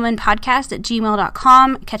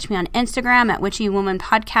 witchywomanpodcast@gmail.com. Catch me on Instagram at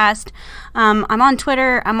witchywomanpodcast. I'm on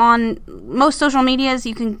Twitter. I'm on most social medias.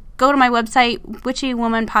 You can go to my website,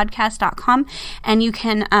 witchywomanpodcast.com, and you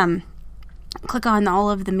can click on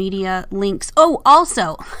all of the media links. Oh,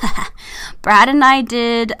 also, Brad and I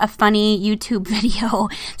did a funny YouTube video.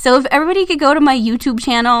 So if everybody could go to my YouTube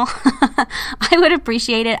channel, I would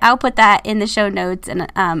appreciate it. I'll put that in the show notes,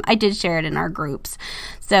 and I did share it in our groups.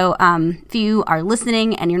 So if you are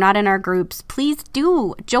listening and you're not in our groups, please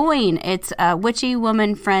do join. It's Witchy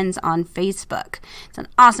Woman Friends on Facebook. It's an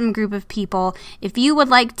awesome group of people. If you would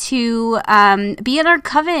like to be in our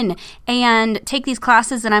Coven and take these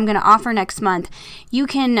classes that I'm going to offer next month, you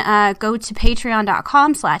can go to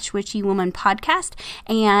patreon.com/witchywomanpodcast,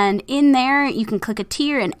 and in there you can click a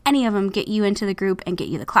tier, and any of them get you into the group and get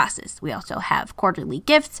you the classes. We also have quarterly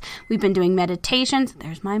gifts. We've been doing meditations.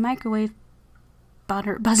 There's my microwave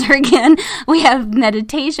buzzer again. We have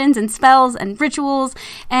meditations and spells and rituals,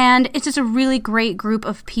 and it's just a really great group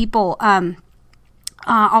of people.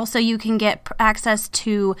 Also, you can get access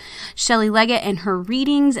to Shelley Leggett and her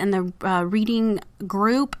readings and the reading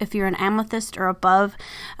group if you're an Amethyst or above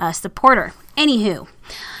supporter. Anywho,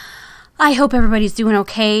 I hope everybody's doing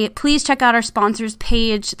okay. Please check out our sponsors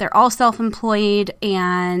page. They're all self-employed,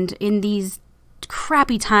 and in these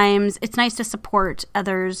crappy times, it's nice to support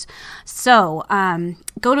others. So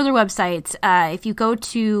go to their websites. If you go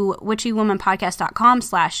to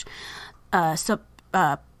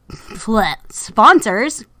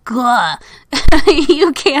witchywomanpodcast.com/sponsors,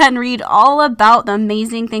 you can read all about the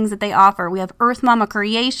amazing things that they offer. We have Earth Mama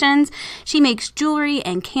Creations. She makes jewelry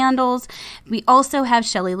and candles. We also have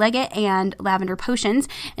Shelley Leggett and Lavender Potions,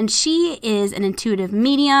 and she is an intuitive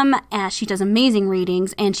medium. She does amazing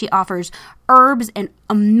readings, and she offers herbs and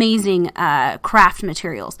amazing craft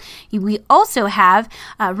materials. We also have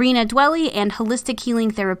Rena Dwelly and Holistic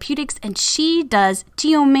Healing Therapeutics, and she does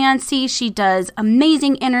geomancy. She does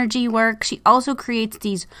amazing energy work. She also creates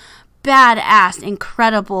these badass,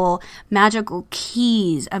 incredible, magical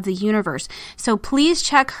keys of the universe. So please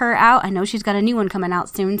check her out. I know she's got a new one coming out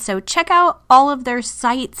soon. So check out all of their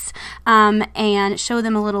sites and show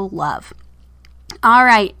them a little love. All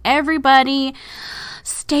right, everybody,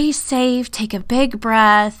 stay safe, take a big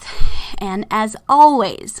breath, and as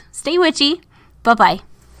always, stay witchy. Bye-bye.